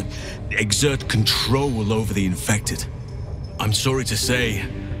them to exert control over the infected. I'm sorry to say,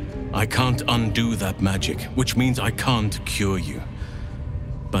 I can't undo that magic, which means I can't cure you.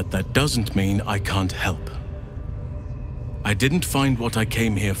 But that doesn't mean I can't help. I didn't find what I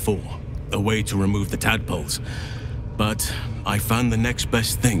came here for, a way to remove the tadpoles, but I found the next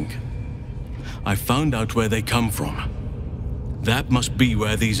best thing. I found out where they come from. That must be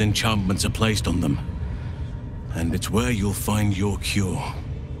where these enchantments are placed on them. And it's where you'll find your cure.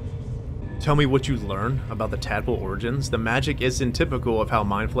 Tell me what you learn about the tadpole origins. The magic isn't typical of how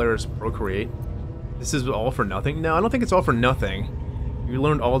mind flayers procreate. This is all for nothing? No, I don't think it's all for nothing. You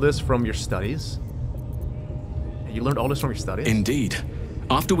learned all this from your studies? You learned all this from your studies? Indeed.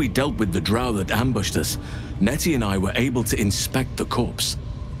 After we dealt with the drow that ambushed us, Nettie and I were able to inspect the corpse,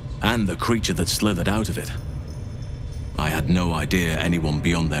 and the creature that slithered out of it. I had no idea anyone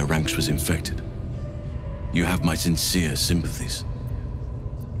beyond their ranks was infected. You have my sincere sympathies.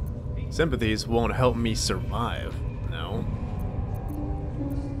 Sympathies won't help me survive, no.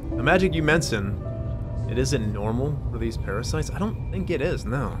 The magic you mentioned, it isn't normal for these parasites? I don't think it is,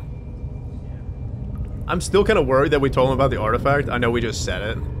 no. I'm still kind of worried that we told him about the artifact. I know we just said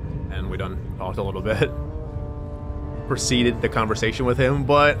it, and we done talked a little bit. Proceeded the conversation with him,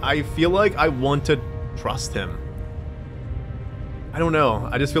 but I feel like I want to trust him. I don't know,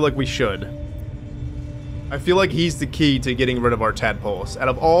 I just feel like we should. I feel like he's the key to getting rid of our tadpoles. Out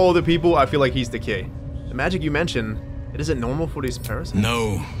of all the people, I feel like he's the key. The magic you mentioned, it isn't normal for these parasites?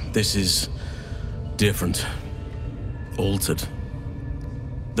 No, this is different. Altered.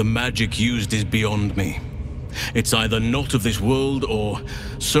 The magic used is beyond me. It's either not of this world or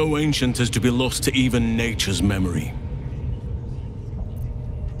so ancient as to be lost to even nature's memory.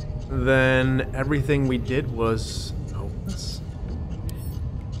 Then everything we did was hopeless?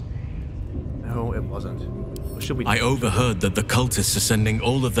 No, it wasn't. What should we do? I overheard that the cultists are sending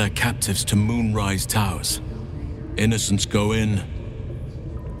all of their captives to Moonrise Towers. Innocents go in,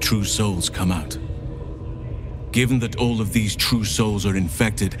 true souls come out. Given that all of these true souls are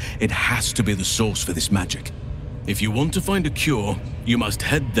infected, it has to be the source for this magic. If you want to find a cure, you must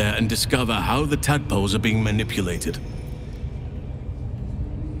head there and discover how the tadpoles are being manipulated.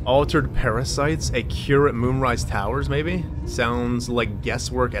 Altered parasites? A cure at Moonrise Towers, maybe? Sounds like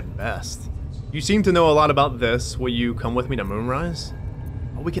guesswork at best. You seem to know a lot about this. Will you come with me to Moonrise?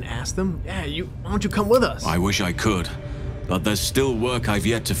 Oh, we can ask them? Yeah, why don't you come with us? I wish I could, but there's still work I've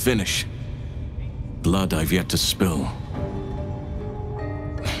yet to finish. Blood I've yet to spill.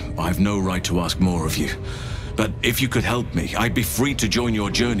 I've no right to ask more of you, but if you could help me, I'd be free to join your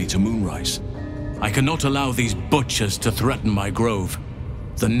journey to Moonrise. I cannot allow these butchers to threaten my grove.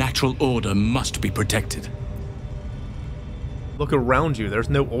 The natural order must be protected. Look around you. There's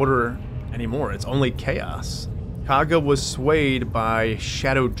no order anymore. It's only chaos. Kaga was swayed by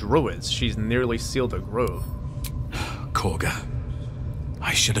shadow druids. She's nearly sealed a grove. Korga.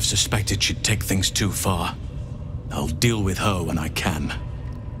 I should have suspected she'd take things too far. I'll deal with her when I can.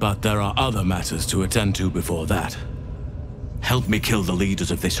 But there are other matters to attend to before that. Help me kill the leaders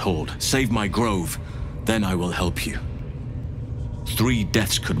of this horde. Save my grove. Then I will help you. 3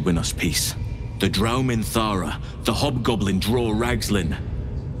 deaths could win us peace. The Drow Minthara, the Hobgoblin Draw Ragslin,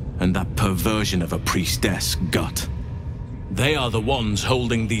 and that perversion of a priestess, Gut. They are the ones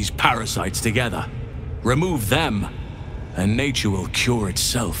holding these parasites together. Remove them, and nature will cure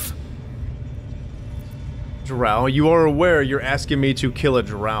itself. Drow, you are aware you're asking me to kill a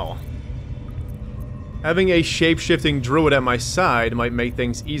Drow. Having a shape-shifting druid at my side might make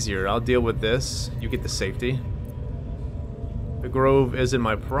things easier. I'll deal with this. You get the safety. The grove isn't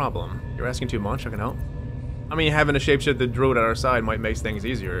my problem. You're asking too much, I can help. I mean, having a shapeshifted druid at our side might make things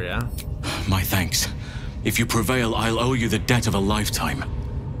easier, yeah? My thanks. If you prevail, I'll owe you the debt of a lifetime.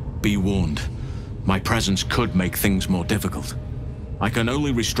 Be warned. My presence could make things more difficult. I can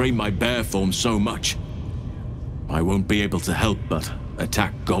only restrain my bear form so much. I won't be able to help but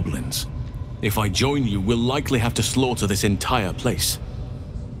attack goblins. If I join you, we'll likely have to slaughter this entire place.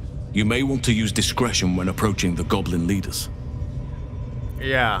 You may want to use discretion when approaching the goblin leaders.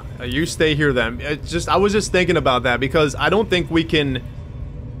 Yeah, you stay here then. I was just thinking about that because I don't think we can...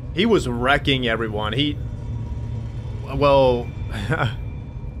 He was wrecking everyone. Well...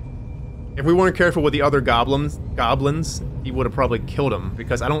 If we weren't careful with the other goblins, he would have probably killed him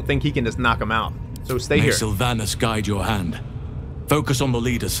because I don't think he can just knock him out. So stay here. May Sylvanas guide your hand. Focus on the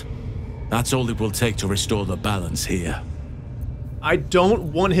leaders. That's all it will take to restore the balance here. I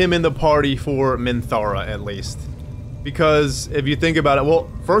don't want him in the party for Minthara, at least. Because if you think about it, well,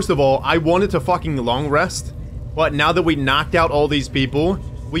 first of all, I wanted to fucking long rest, but now that we knocked out all these people,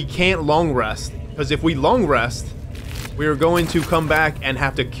 we can't long rest. Because if we long rest, we are going to come back and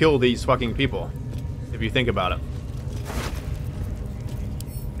have to kill these fucking people. If you think about it.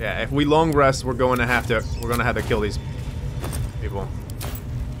 Yeah, if we long rest, we're gonna have to kill these people.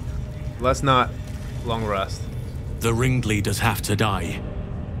 Let's not long rest. The ringleaders have to die.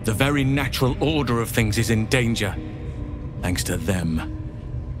 The very natural order of things is in danger. Thanks to them.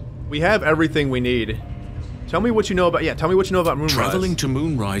 We have everything we need. Tell me what you know about... Yeah, tell me what you know about Moonrise. Traveling to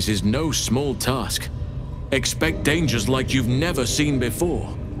Moonrise is no small task. Expect dangers like you've never seen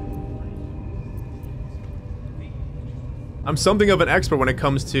before. I'm something of an expert when it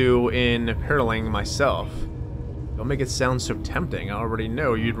comes to imperiling myself. Don't make it sound so tempting. I already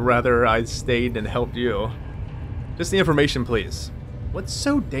know you'd rather I stayed and helped you. Just the information, please. What's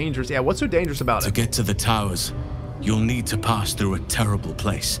so dangerous? Yeah, what's so dangerous about it? To get to the towers, you'll need to pass through a terrible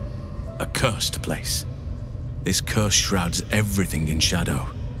place. A cursed place. This curse shrouds everything in shadow.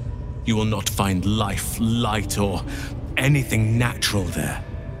 You will not find life, light, or anything natural there.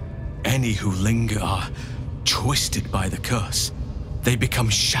 Any who linger are twisted by the curse. They become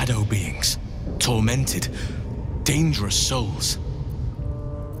shadow beings, tormented, dangerous souls.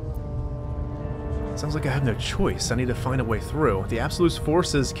 Sounds like I have no choice. I need to find a way through. The Absolute's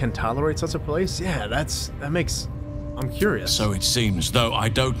forces can tolerate such a place? Yeah, that makes... I'm curious. So it seems, though I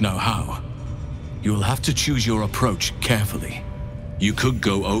don't know how. You will have to choose your approach carefully. You could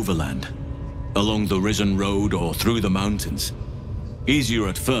go overland, along the Risen Road or through the mountains. Easier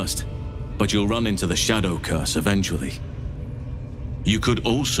at first, but you'll run into the Shadow Curse eventually. You could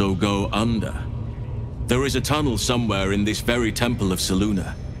also go under. There is a tunnel somewhere in this very Temple of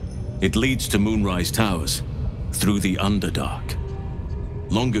Selûne. It leads to Moonrise Towers, through the Underdark.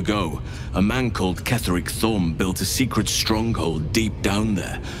 Long ago, a man called Ketheric Thorm built a secret stronghold deep down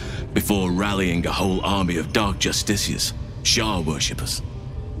there, before rallying a whole army of Dark Justiciars, Shah worshippers.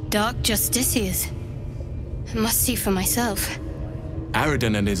 Dark Justiciars? I must see for myself.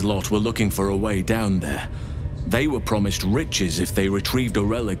 Aradin and his lot were looking for a way down there. They were promised riches if they retrieved a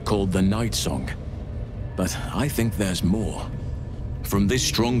relic called the Night Song. But I think there's more. From this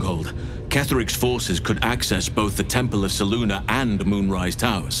stronghold, Ketheric's forces could access both the Temple of Selûne and Moonrise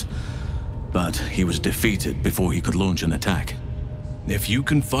Towers. But he was defeated before he could launch an attack. If you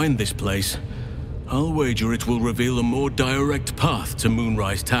can find this place, I'll wager it will reveal a more direct path to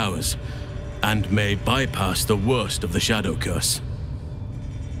Moonrise Towers, and may bypass the worst of the Shadow Curse.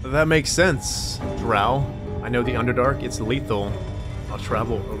 That makes sense, Drow. I know the Underdark, it's lethal. I'll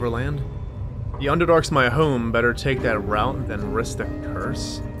travel overland. The Underdark's my home, better take that route than risk the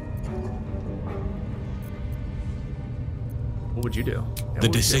curse. What would you do? Yeah, the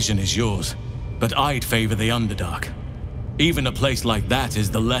decision is yours, but I'd favor the Underdark. Even a place like that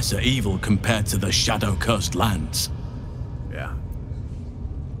is the lesser evil compared to the shadow-cursed lands. Yeah.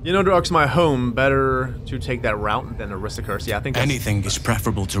 The Underdark's my home, better to take that route than to risk the curse. Yeah, I think that's... Anything is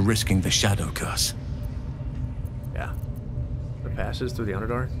preferable to risking the shadow curse. Yeah. The passes through the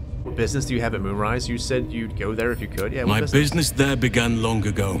Underdark? What business do you have at Moonrise? You said you'd go there if you could. Yeah, my business there began long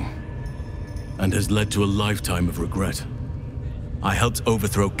ago, and has led to a lifetime of regret. I helped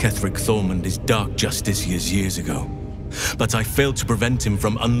overthrow Ketheric Thorm and his Dark Justiciars years ago, but I failed to prevent him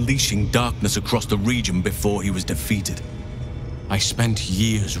from unleashing darkness across the region before he was defeated. I spent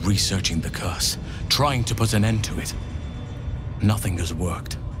years researching the curse, trying to put an end to it. Nothing has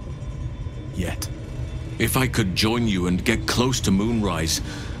worked. Yet. If I could join you and get close to Moonrise,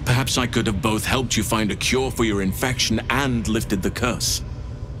 perhaps I could have both helped you find a cure for your infection and lifted the curse.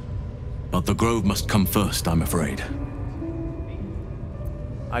 But the Grove must come first, I'm afraid.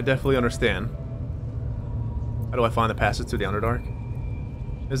 I definitely understand. How do I find the passage to the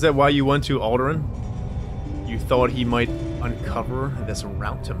Underdark? Is that why you went to Alderaan? You thought he might uncover this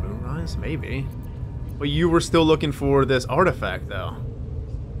route to Moonrise? Maybe. But you were still looking for this artifact, though.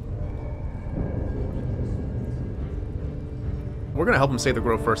 We're gonna help him save the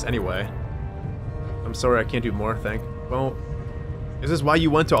Grove first anyway. I'm sorry I can't do more, Well, is this why you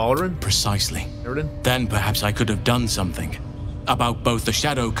went to Alderaan? Precisely. Aradin? Then perhaps I could have done something about both the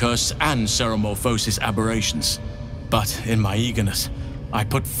Shadow Curse and Ceremorphosis aberrations. But in my eagerness, I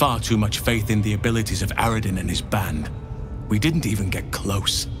put far too much faith in the abilities of Aradin and his band. We didn't even get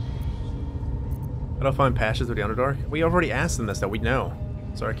close. How do I find passages through the Underdark? We already asked them this, that we know.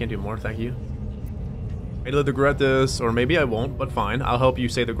 Sorry I can't do more, thank you. Maybe I'll regret this, or maybe I won't, but fine. I'll help you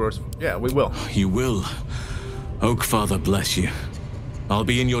say the gross... Yeah, we will. You will. Oakfather bless you. I'll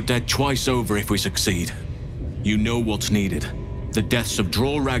be in your debt twice over if we succeed. You know what's needed. The deaths of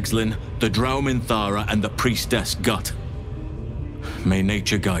Dror Ragzlin, the Drow Minthara, and the Priestess Gut. May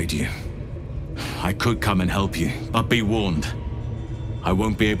nature guide you. I could come and help you, but be warned. I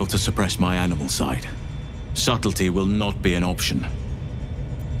won't be able to suppress my animal side. Subtlety will not be an option.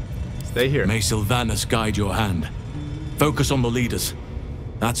 Stay here. May Sylvanas guide your hand. Focus on the leaders.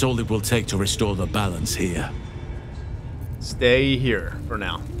 That's all it will take to restore the balance here. Stay here for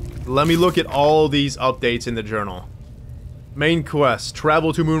now. Let me look at all these updates in the journal. Main quest,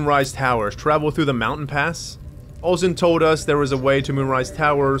 travel to Moonrise Towers, travel through the mountain pass. Halsin told us there was a way to Moonrise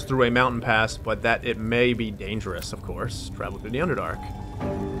Towers through a mountain pass, but that it may be dangerous, of course. Travel through the Underdark.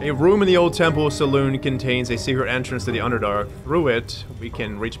 A room in the old Temple of Selûne contains a secret entrance to the Underdark. Through it, we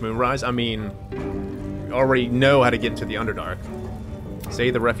can reach Moonrise. I mean, already know how to get into the Underdark.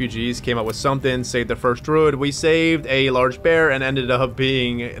 Save the refugees, came up with something, saved the first druid. We saved a large bear and ended up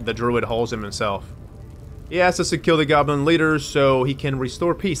being the druid Halsin himself. He asked us to kill the goblin leaders so he can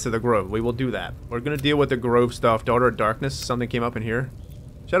restore peace to the grove. We will do that. We're going to deal with the grove stuff. Daughter of Darkness, something came up in here.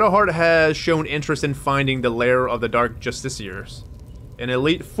 Shadowheart has shown interest in finding the lair of the Dark Justiciars, an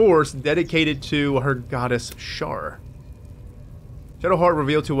elite force dedicated to her goddess Shar. Shadowheart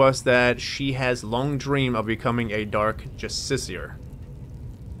revealed to us that she has long dreamed of becoming a Dark Justiciar.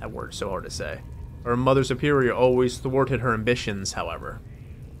 That word's so hard to say. Her mother superior always thwarted her ambitions, however.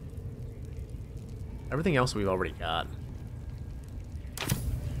 Everything else we've already got.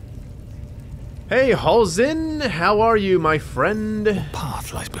 Hey, Halsin, how are you, my friend? What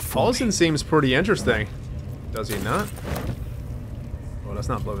path lies before Halsin seems pretty interesting. Does he not? Well, let's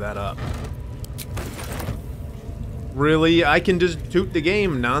not blow that up. Really, I can just toot the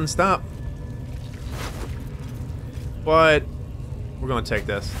game non-stop. But we're gonna take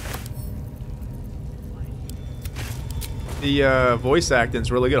this. The voice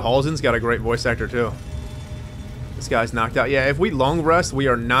acting's really good. Halsin's got a great voice actor too. This guy's knocked out. Yeah, if we long rest, we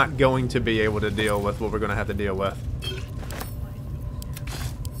are not going to be able to deal with what we're gonna have to deal with.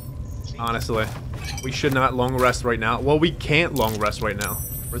 Honestly, we should not long rest right now. Well, we can't long rest right now.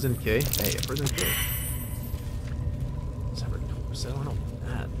 Prison key. Hey, a prison key. 7%. I don't want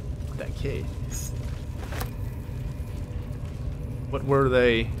that. I want that key. What were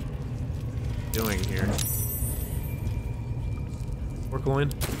they doing here?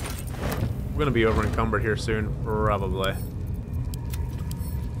 Workloin? We're gonna be over encumbered here soon, probably.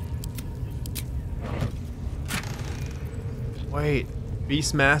 Wait,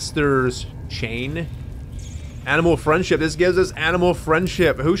 Beastmaster's chain? Animal friendship. This gives us animal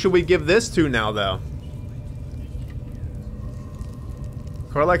friendship. Who should we give this to now, though?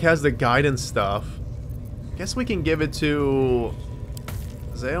 Karlach has the guidance stuff. Guess we can give it to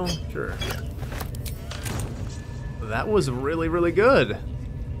Zale? Sure. That was really, really good.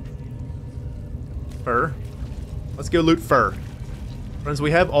 Fur. Let's go loot fur. Friends,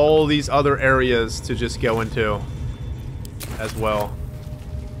 we have all these other areas to just go into as well.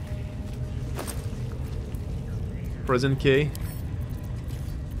 Prison key.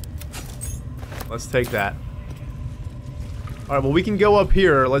 Let's take that. Alright, well, we can go up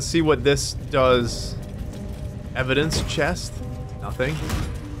here. Let's see what this does. Evidence chest. Nothing.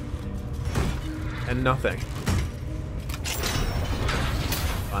 And nothing.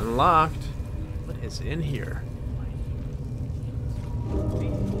 Unlocked. What is in here?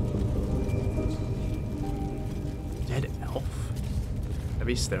 Dead elf.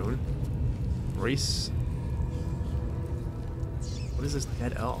 Heavy stone. Reese. What is this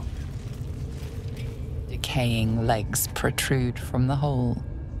dead elf? Decaying legs protrude from the hole.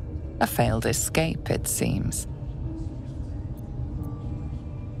 A failed escape, it seems.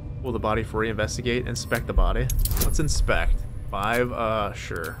 Pull the body free, investigate, inspect the body. Let's inspect. 5,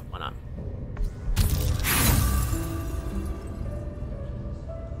 sure, why not?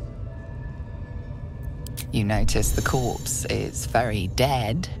 You notice the corpse is very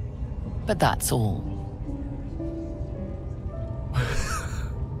dead, but that's all.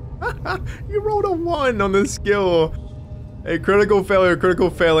 You rolled a 1 on the skill. A critical failure, critical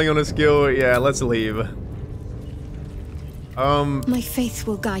failing on a skill. Yeah, let's leave. My faith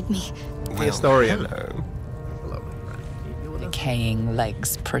will guide me. Historian. Decaying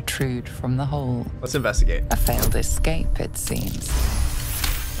legs protrude from the hole. Let's investigate. A failed escape, it seems.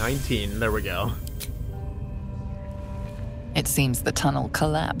 19, there we go. It seems the tunnel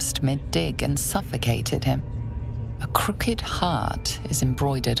collapsed mid-dig and suffocated him. A crooked heart is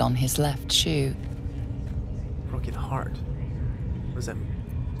embroidered on his left shoe. Crooked heart? What does that mean?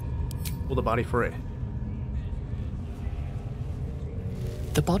 Pull the body free.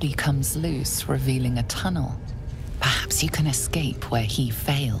 The body comes loose, revealing a tunnel. Perhaps you can escape where he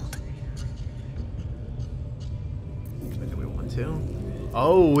failed. Do we want to?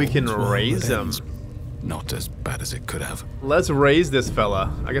 Oh, we can raise him. Not as bad as it could have. Let's raise this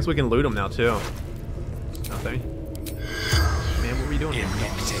fella. I guess we can loot him now too. Nothing. Man, what are we doing here?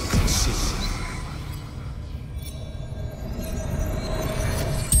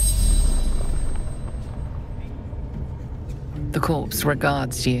 The corpse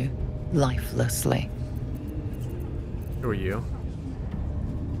regards you lifelessly. Who are you?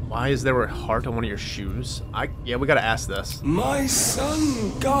 Why is there a heart on one of your shoes? Yeah, we gotta ask this. My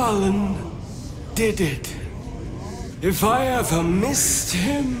son Garland did it. If I ever missed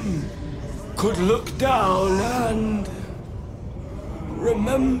him, could look down and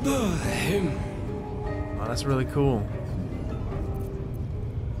remember him. Oh, that's really cool.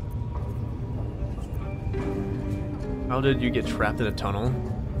 How did you get trapped in a tunnel?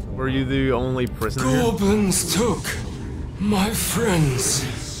 Were you the only prisoner here? Goblins took my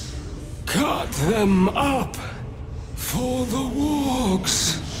friends, cut them up for the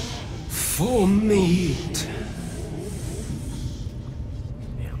wargs, for meat.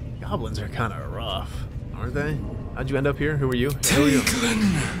 Damn, goblins are kind of rough, aren't they? How'd you end up here? Who are you?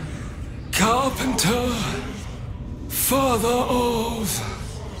 Taken, carpenter, father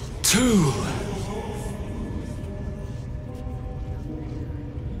of 2.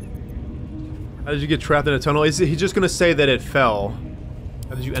 How did you get trapped in a tunnel? Is he just gonna say that it fell?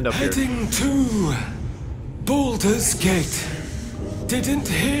 How did you end up here? Heading to Baldur's Gate. Didn't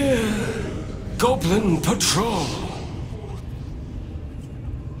hear Goblin patrol.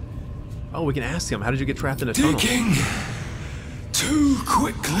 Oh, we can ask him. How did you get trapped in a tunnel? Digging too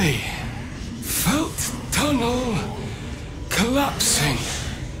quickly. Felt tunnel collapsing.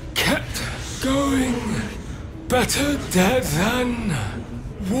 Kept going. Better dead than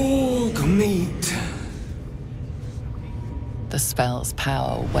warg meat. The spell's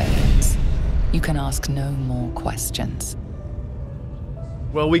power wanes. You can ask no more questions.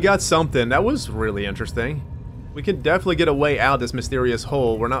 Well, we got something. That was really interesting. We could definitely get a way out this mysterious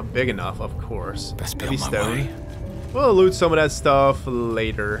hole. We're not big enough, of course. Best be on my way. We'll loot some of that stuff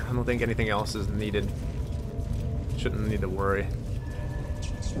later. I don't think anything else is needed. Shouldn't need to worry.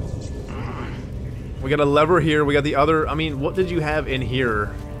 We got a lever here. We got the other... I mean, what did you have in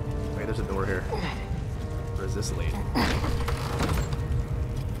here? Wait, there's a door here. Where does this lead?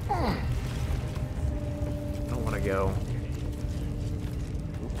 I don't want to go.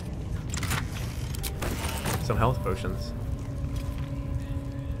 Some health potions.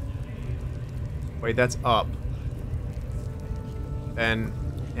 Wait, that's up. And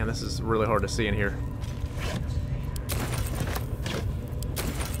this is really hard to see in here.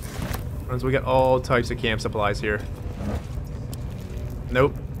 Friends, we got all types of camp supplies here.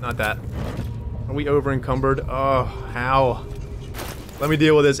 Nope, not that. Are we over encumbered? Oh, how? Let me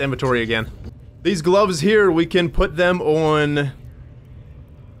deal with this inventory again. These gloves here, we can put them on...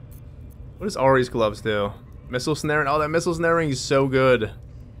 What does Ari's gloves do? Missile snaring? Oh, that missile snaring is so good.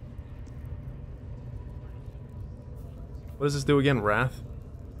 What does this do again? Wrath?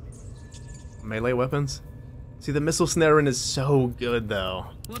 Melee weapons? See, the missile snaring is so good, though.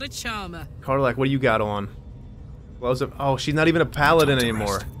 What a charmer. Karlach, what do you got on? Gloves of... Oh, she's not even a paladin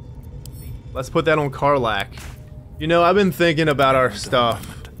anymore. Let's put that on Karlach. You know, I've been thinking about our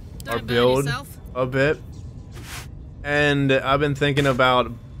stuff. Our build a bit. And I've been thinking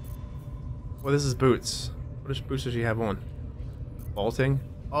about... Well, this is boots. What boots does she have on? Vaulting?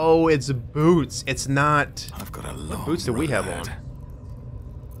 Oh, it's boots. It's not... I've got a long what boots do we have on?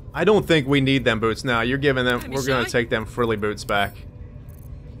 I don't think we need them boots now. You're giving them... We're going to take them frilly boots back.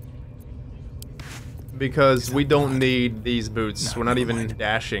 Because we don't need these boots. We're not even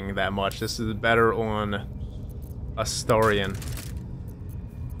dashing that much. This is better on Astarian.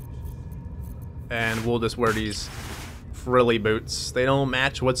 And we'll just wear these frilly boots. They don't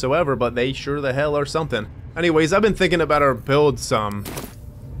match whatsoever, but they sure the hell are something. Anyways, I've been thinking about our build some.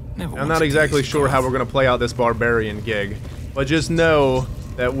 I'm not exactly sure how we're going to play out this barbarian gig. But just know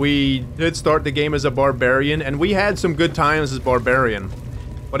that we did start the game as a barbarian, and we had some good times as barbarian.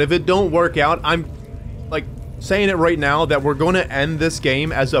 But if it don't work out, I'm like saying it right now that we're going to end this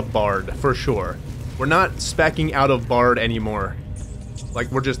game as a bard for sure. We're not speccing out of bard anymore. Like,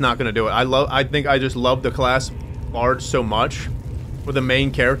 we're just not going to do it. I think I just love the class bard so much, for the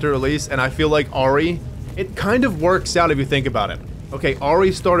main character at least, and I feel like Ari, it kind of works out if you think about it. Okay,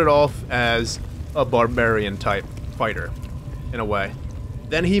 Ari started off as a barbarian type fighter, in a way.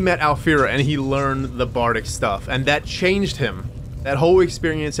 Then he met Alfira and he learned the bardic stuff, and that changed him. That whole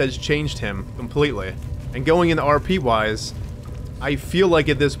experience has changed him completely. And going into RP wise, I feel like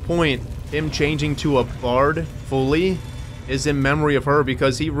at this point, him changing to a bard fully is in memory of her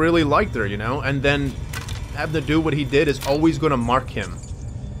because he really liked her, you know? And then having to do what he did is always going to mark him.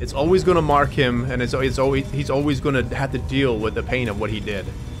 It's always going to mark him, and he's always going to have to deal with the pain of what he did,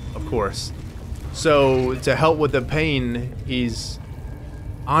 of course. So to help with the pain, he's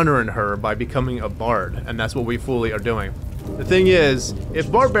honoring her by becoming a bard, and that's what we fully are doing. The thing is,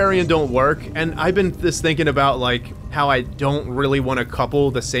 if barbarian don't work, and I've been just thinking about like how I don't really want to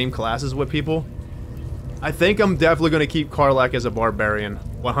couple the same classes with people, I think I'm definitely going to keep Karlach as a barbarian,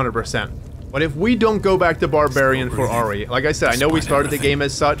 100%. But if we don't go back to barbarian for Ari, like I said, I know we started the game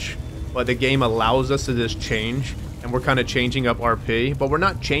as such, but the game allows us to just change, and we're kind of changing up RP, but we're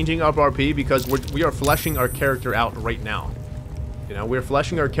not changing up RP because we are fleshing our character out right now. You know, we're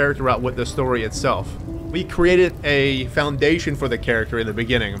fleshing our character out with the story itself. We created a foundation for the character in the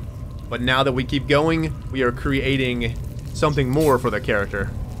beginning, But now that we keep going, we are creating something more for the character.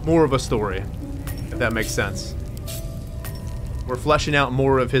 More of a story, if that makes sense. We're fleshing out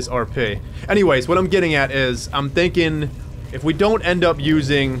more of his RP. Anyways, what I'm getting at is, I'm thinking, if we don't end up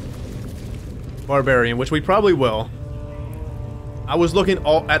using Barbarian, which we probably will, I was looking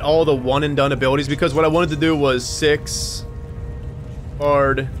at all the one and done abilities, because what I wanted to do was 6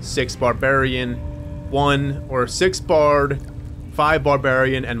 Bard, 6 Barbarian, 1 or 6 Bard, 5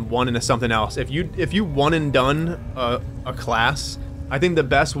 Barbarian, and 1 into something else. If you one and done a class, I think the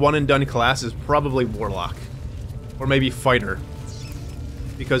best one and done class is probably Warlock, or maybe Fighter,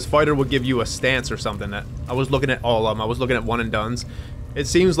 because Fighter would give you a stance or something. That I was looking at all of them. I was looking at one and dones. It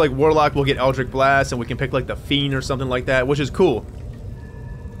seems like Warlock will get Eldritch Blast, and we can pick like the Fiend or something like that, which is cool.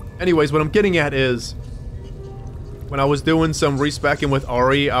 Anyways, what I'm getting at is, when I was doing some respecking with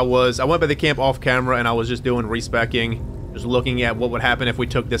Ari, I went by the camp off camera and I was just doing respecking, just looking at what would happen if we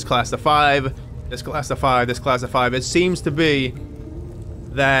took this class to 5, this class to 5, this class to 5. It seems to be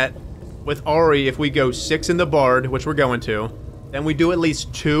that with Ari, if we go 6 in the Bard, which we're going to, then we do at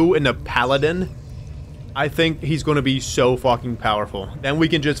least 2 in the Paladin, I think he's going to be so fucking powerful. Then we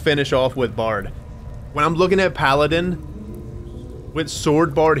can just finish off with Bard. When I'm looking at Paladin, with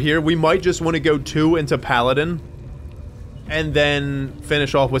Sword Bard here, we might just want to go 2 into Paladin, and then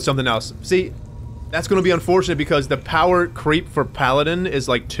finish off with something else. See, that's going to be unfortunate because the power creep for Paladin is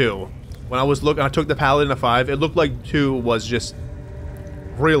like 2. When I was looking, I took the Paladin to 5, it looked like 2 was just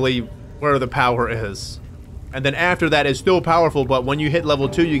really where the power is. And then after that is still powerful, but when you hit level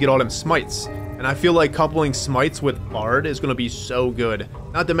 2, you get all them smites. And I feel like coupling smites with Bard is going to be so good.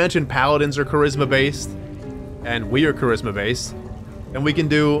 Not to mention Paladins are charisma based, and we are charisma based. And we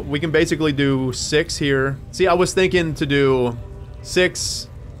can basically do 6 here. See, I was thinking to do 6,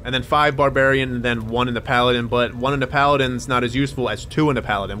 and then 5 Barbarian, and then 1 in the Paladin, but 1 in the Paladin's not as useful as 2 in the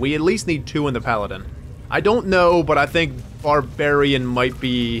Paladin. We at least need 2 in the Paladin. I don't know, but I think Barbarian might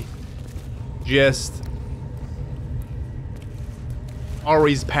be just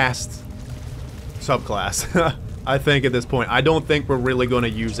Ari's past subclass. I think at this point. I don't think we're really going to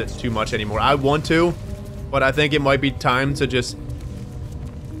use it too much anymore. I want to, but I think it might be time to just,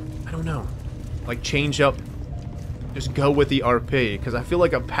 I don't know, like change up, just go with the RP, because I feel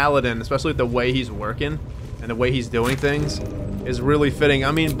like a Paladin, especially with the way he's working and the way he's doing things, is really fitting.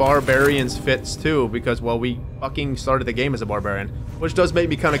 I mean, Barbarians fits too, because, well, we fucking started the game as a Barbarian, which does make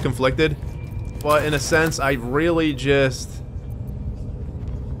me kind of conflicted, but in a sense, I really just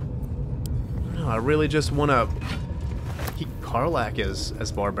want to keep Karlach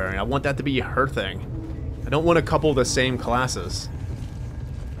as Barbarian. I want that to be her thing. I don't want to couple the same classes.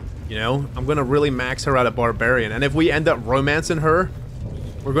 You know, I'm going to really max her out at Barbarian. And if we end up romancing her,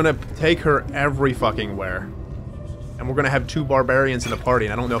 we're going to take her every fucking where. And we're going to have 2 Barbarians in the party,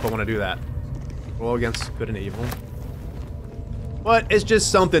 and I don't know if I want to do that. Roll against good and evil. But it's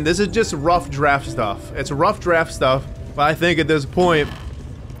just something. This is just rough draft stuff. It's rough draft stuff, but I think at this point,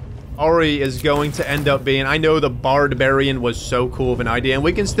 Ari is going to end up being... I know the Barbarian was so cool of an idea, and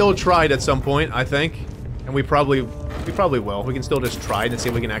we can still try it at some point, I think. And we probably will. We can still just try it and see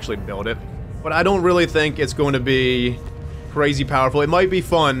if we can actually build it. But I don't really think it's going to be crazy powerful. It might be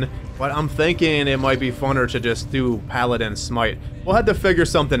fun, but I'm thinking it might be funner to just do Paladin Smite. We'll have to figure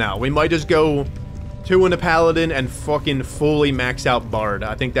something out. We might just go 2 into Paladin and fucking fully max out Bard.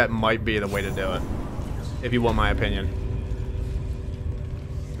 I think that might be the way to do it, if you want my opinion.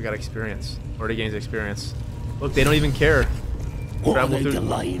 We got experience. Already gains experience. Look, they don't even care. What are they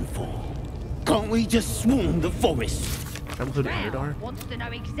delaying for? Can't we just swarm the forest? Travel through the Underdark? Wants to know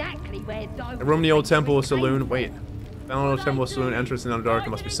exactly where those... I roam the old temple or saloon. Wait. Found an old temple or saloon. Entrance in the Underdark.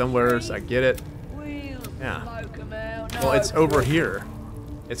 It must be somewhere. So I get it. Yeah. Well, it's over here.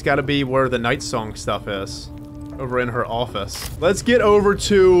 It's got to be where the Night Song stuff is. Over in her office. Let's get over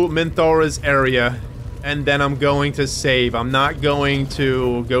to Minthora's area. And then I'm going to save. I'm not going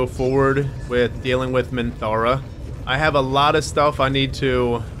to go forward with dealing with Minthora. I have a lot of stuff I need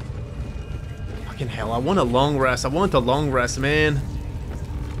to... Fucking hell, I want a long rest. I want the long rest, man.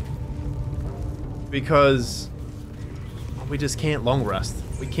 Because we just can't long rest.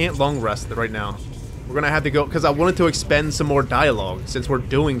 We can't long rest right now. We're gonna have to go... Because I wanted to expend some more dialogue since we're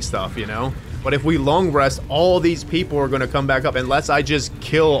doing stuff, you know? But if we long rest, all these people are gonna come back up unless I just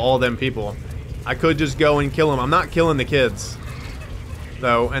kill all them people. I could just go and kill them. I'm not killing the kids,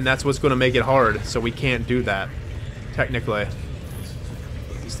 though, and that's what's going to make it hard, so we can't do that, technically.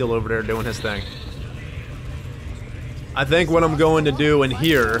 He's still over there doing his thing. I think what I'm going to do in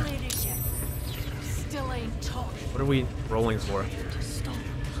here... What are we rolling for?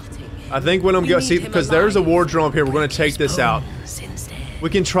 I think what I'm going to... See, because there's a wardrobe here. We're going to take this out. We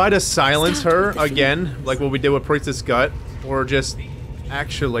can try to silence her again, like what we did with Priestess Gut, or just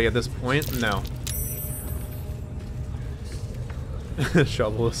actually at this point, no.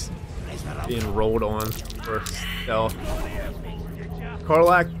 Shovel is being rolled on for stealth.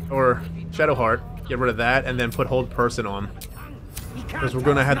 Karlach or Shadowheart, get rid of that, and then put Hold Person on. Because we're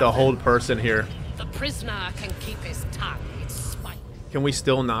gonna have to hold person here. The prisoner can keep his tongue. It's spite. Can we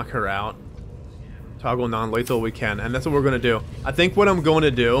still knock her out? Toggle non-lethal, we can, and that's what we're gonna do. I think what I'm going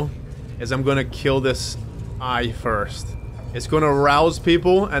to do is I'm gonna kill this eye first. It's gonna rouse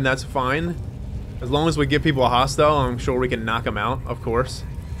people, and that's fine. As long as we give people a hostile, I'm sure we can knock them out, of course.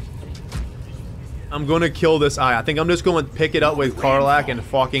 I'm gonna kill this eye. I think I'm just gonna pick it up with Karlach and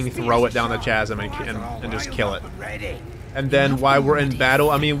fucking throw it down the chasm and just kill it. And then while we're in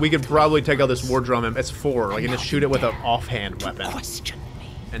battle, I mean, we could probably take out this war drum. It's 4, like, and just shoot it with an offhand weapon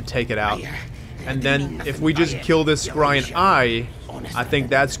and take it out. And then if we just kill this scrying eye, I think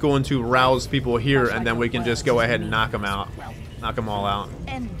that's going to rouse people here, and then we can just go ahead and knock them out. Knock them all out.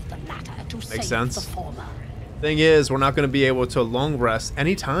 Makes sense? Thing is, we're not going to be able to long rest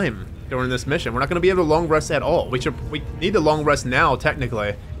anytime during this mission. We're not going to be able to long rest at all. We need to long rest now,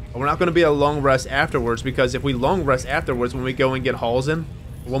 technically. But we're not going to be able to long rest afterwards, because if we long rest afterwards when we go and get Halsin,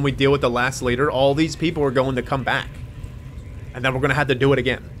 when we deal with the last leader, all these people are going to come back. And then we're going to have to do it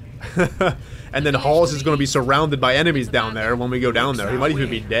again. And then Halls is going to be surrounded by enemies down there when we go down there. He might even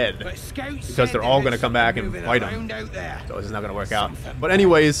be dead, because they're all going to come back and fight him. So this is not going to work out. But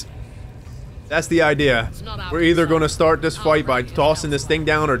anyways, that's the idea. We're either going to start this fight by tossing this thing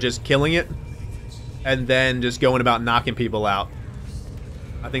down or just killing it, and then just going about knocking people out.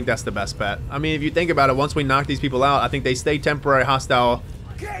 I think that's the best bet. I mean, if you think about it, once we knock these people out, I think they stay temporary hostile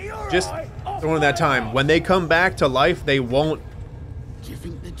just during that time. When they come back to life, they won't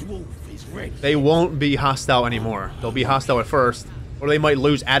be hostile anymore. They'll be hostile at first, or they might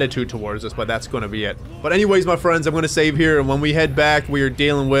lose attitude towards us, but that's going to be it. But anyways, my friends, I'm going to save here, and when we head back, we are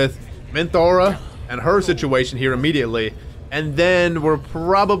dealing with Minthara and her situation here immediately, and then we're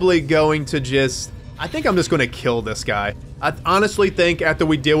probably going to just... I think I'm just going to kill this guy. I honestly think after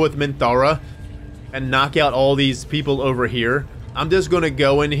we deal with Minthara and knock out all these people over here, I'm just going to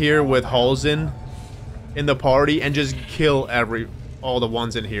go in here with Halsin in the party and just kill all the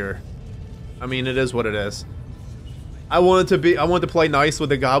ones in here. I mean, it is what it is. I want to play nice with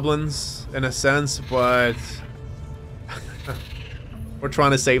the goblins in a sense, but we're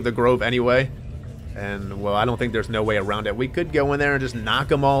trying to save the grove anyway. And, well, I don't think there's no way around it. We could go in there and just knock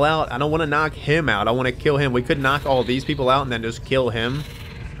them all out. I don't want to knock him out. I want to kill him. We could knock all these people out and then just kill him.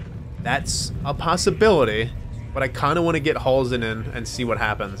 That's a possibility. But I kind of want to get Halsin in and see what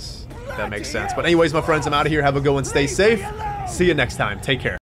happens, if that makes sense. But anyways, my friends, I'm out of here. Have a go and stay safe. See you next time. Take care.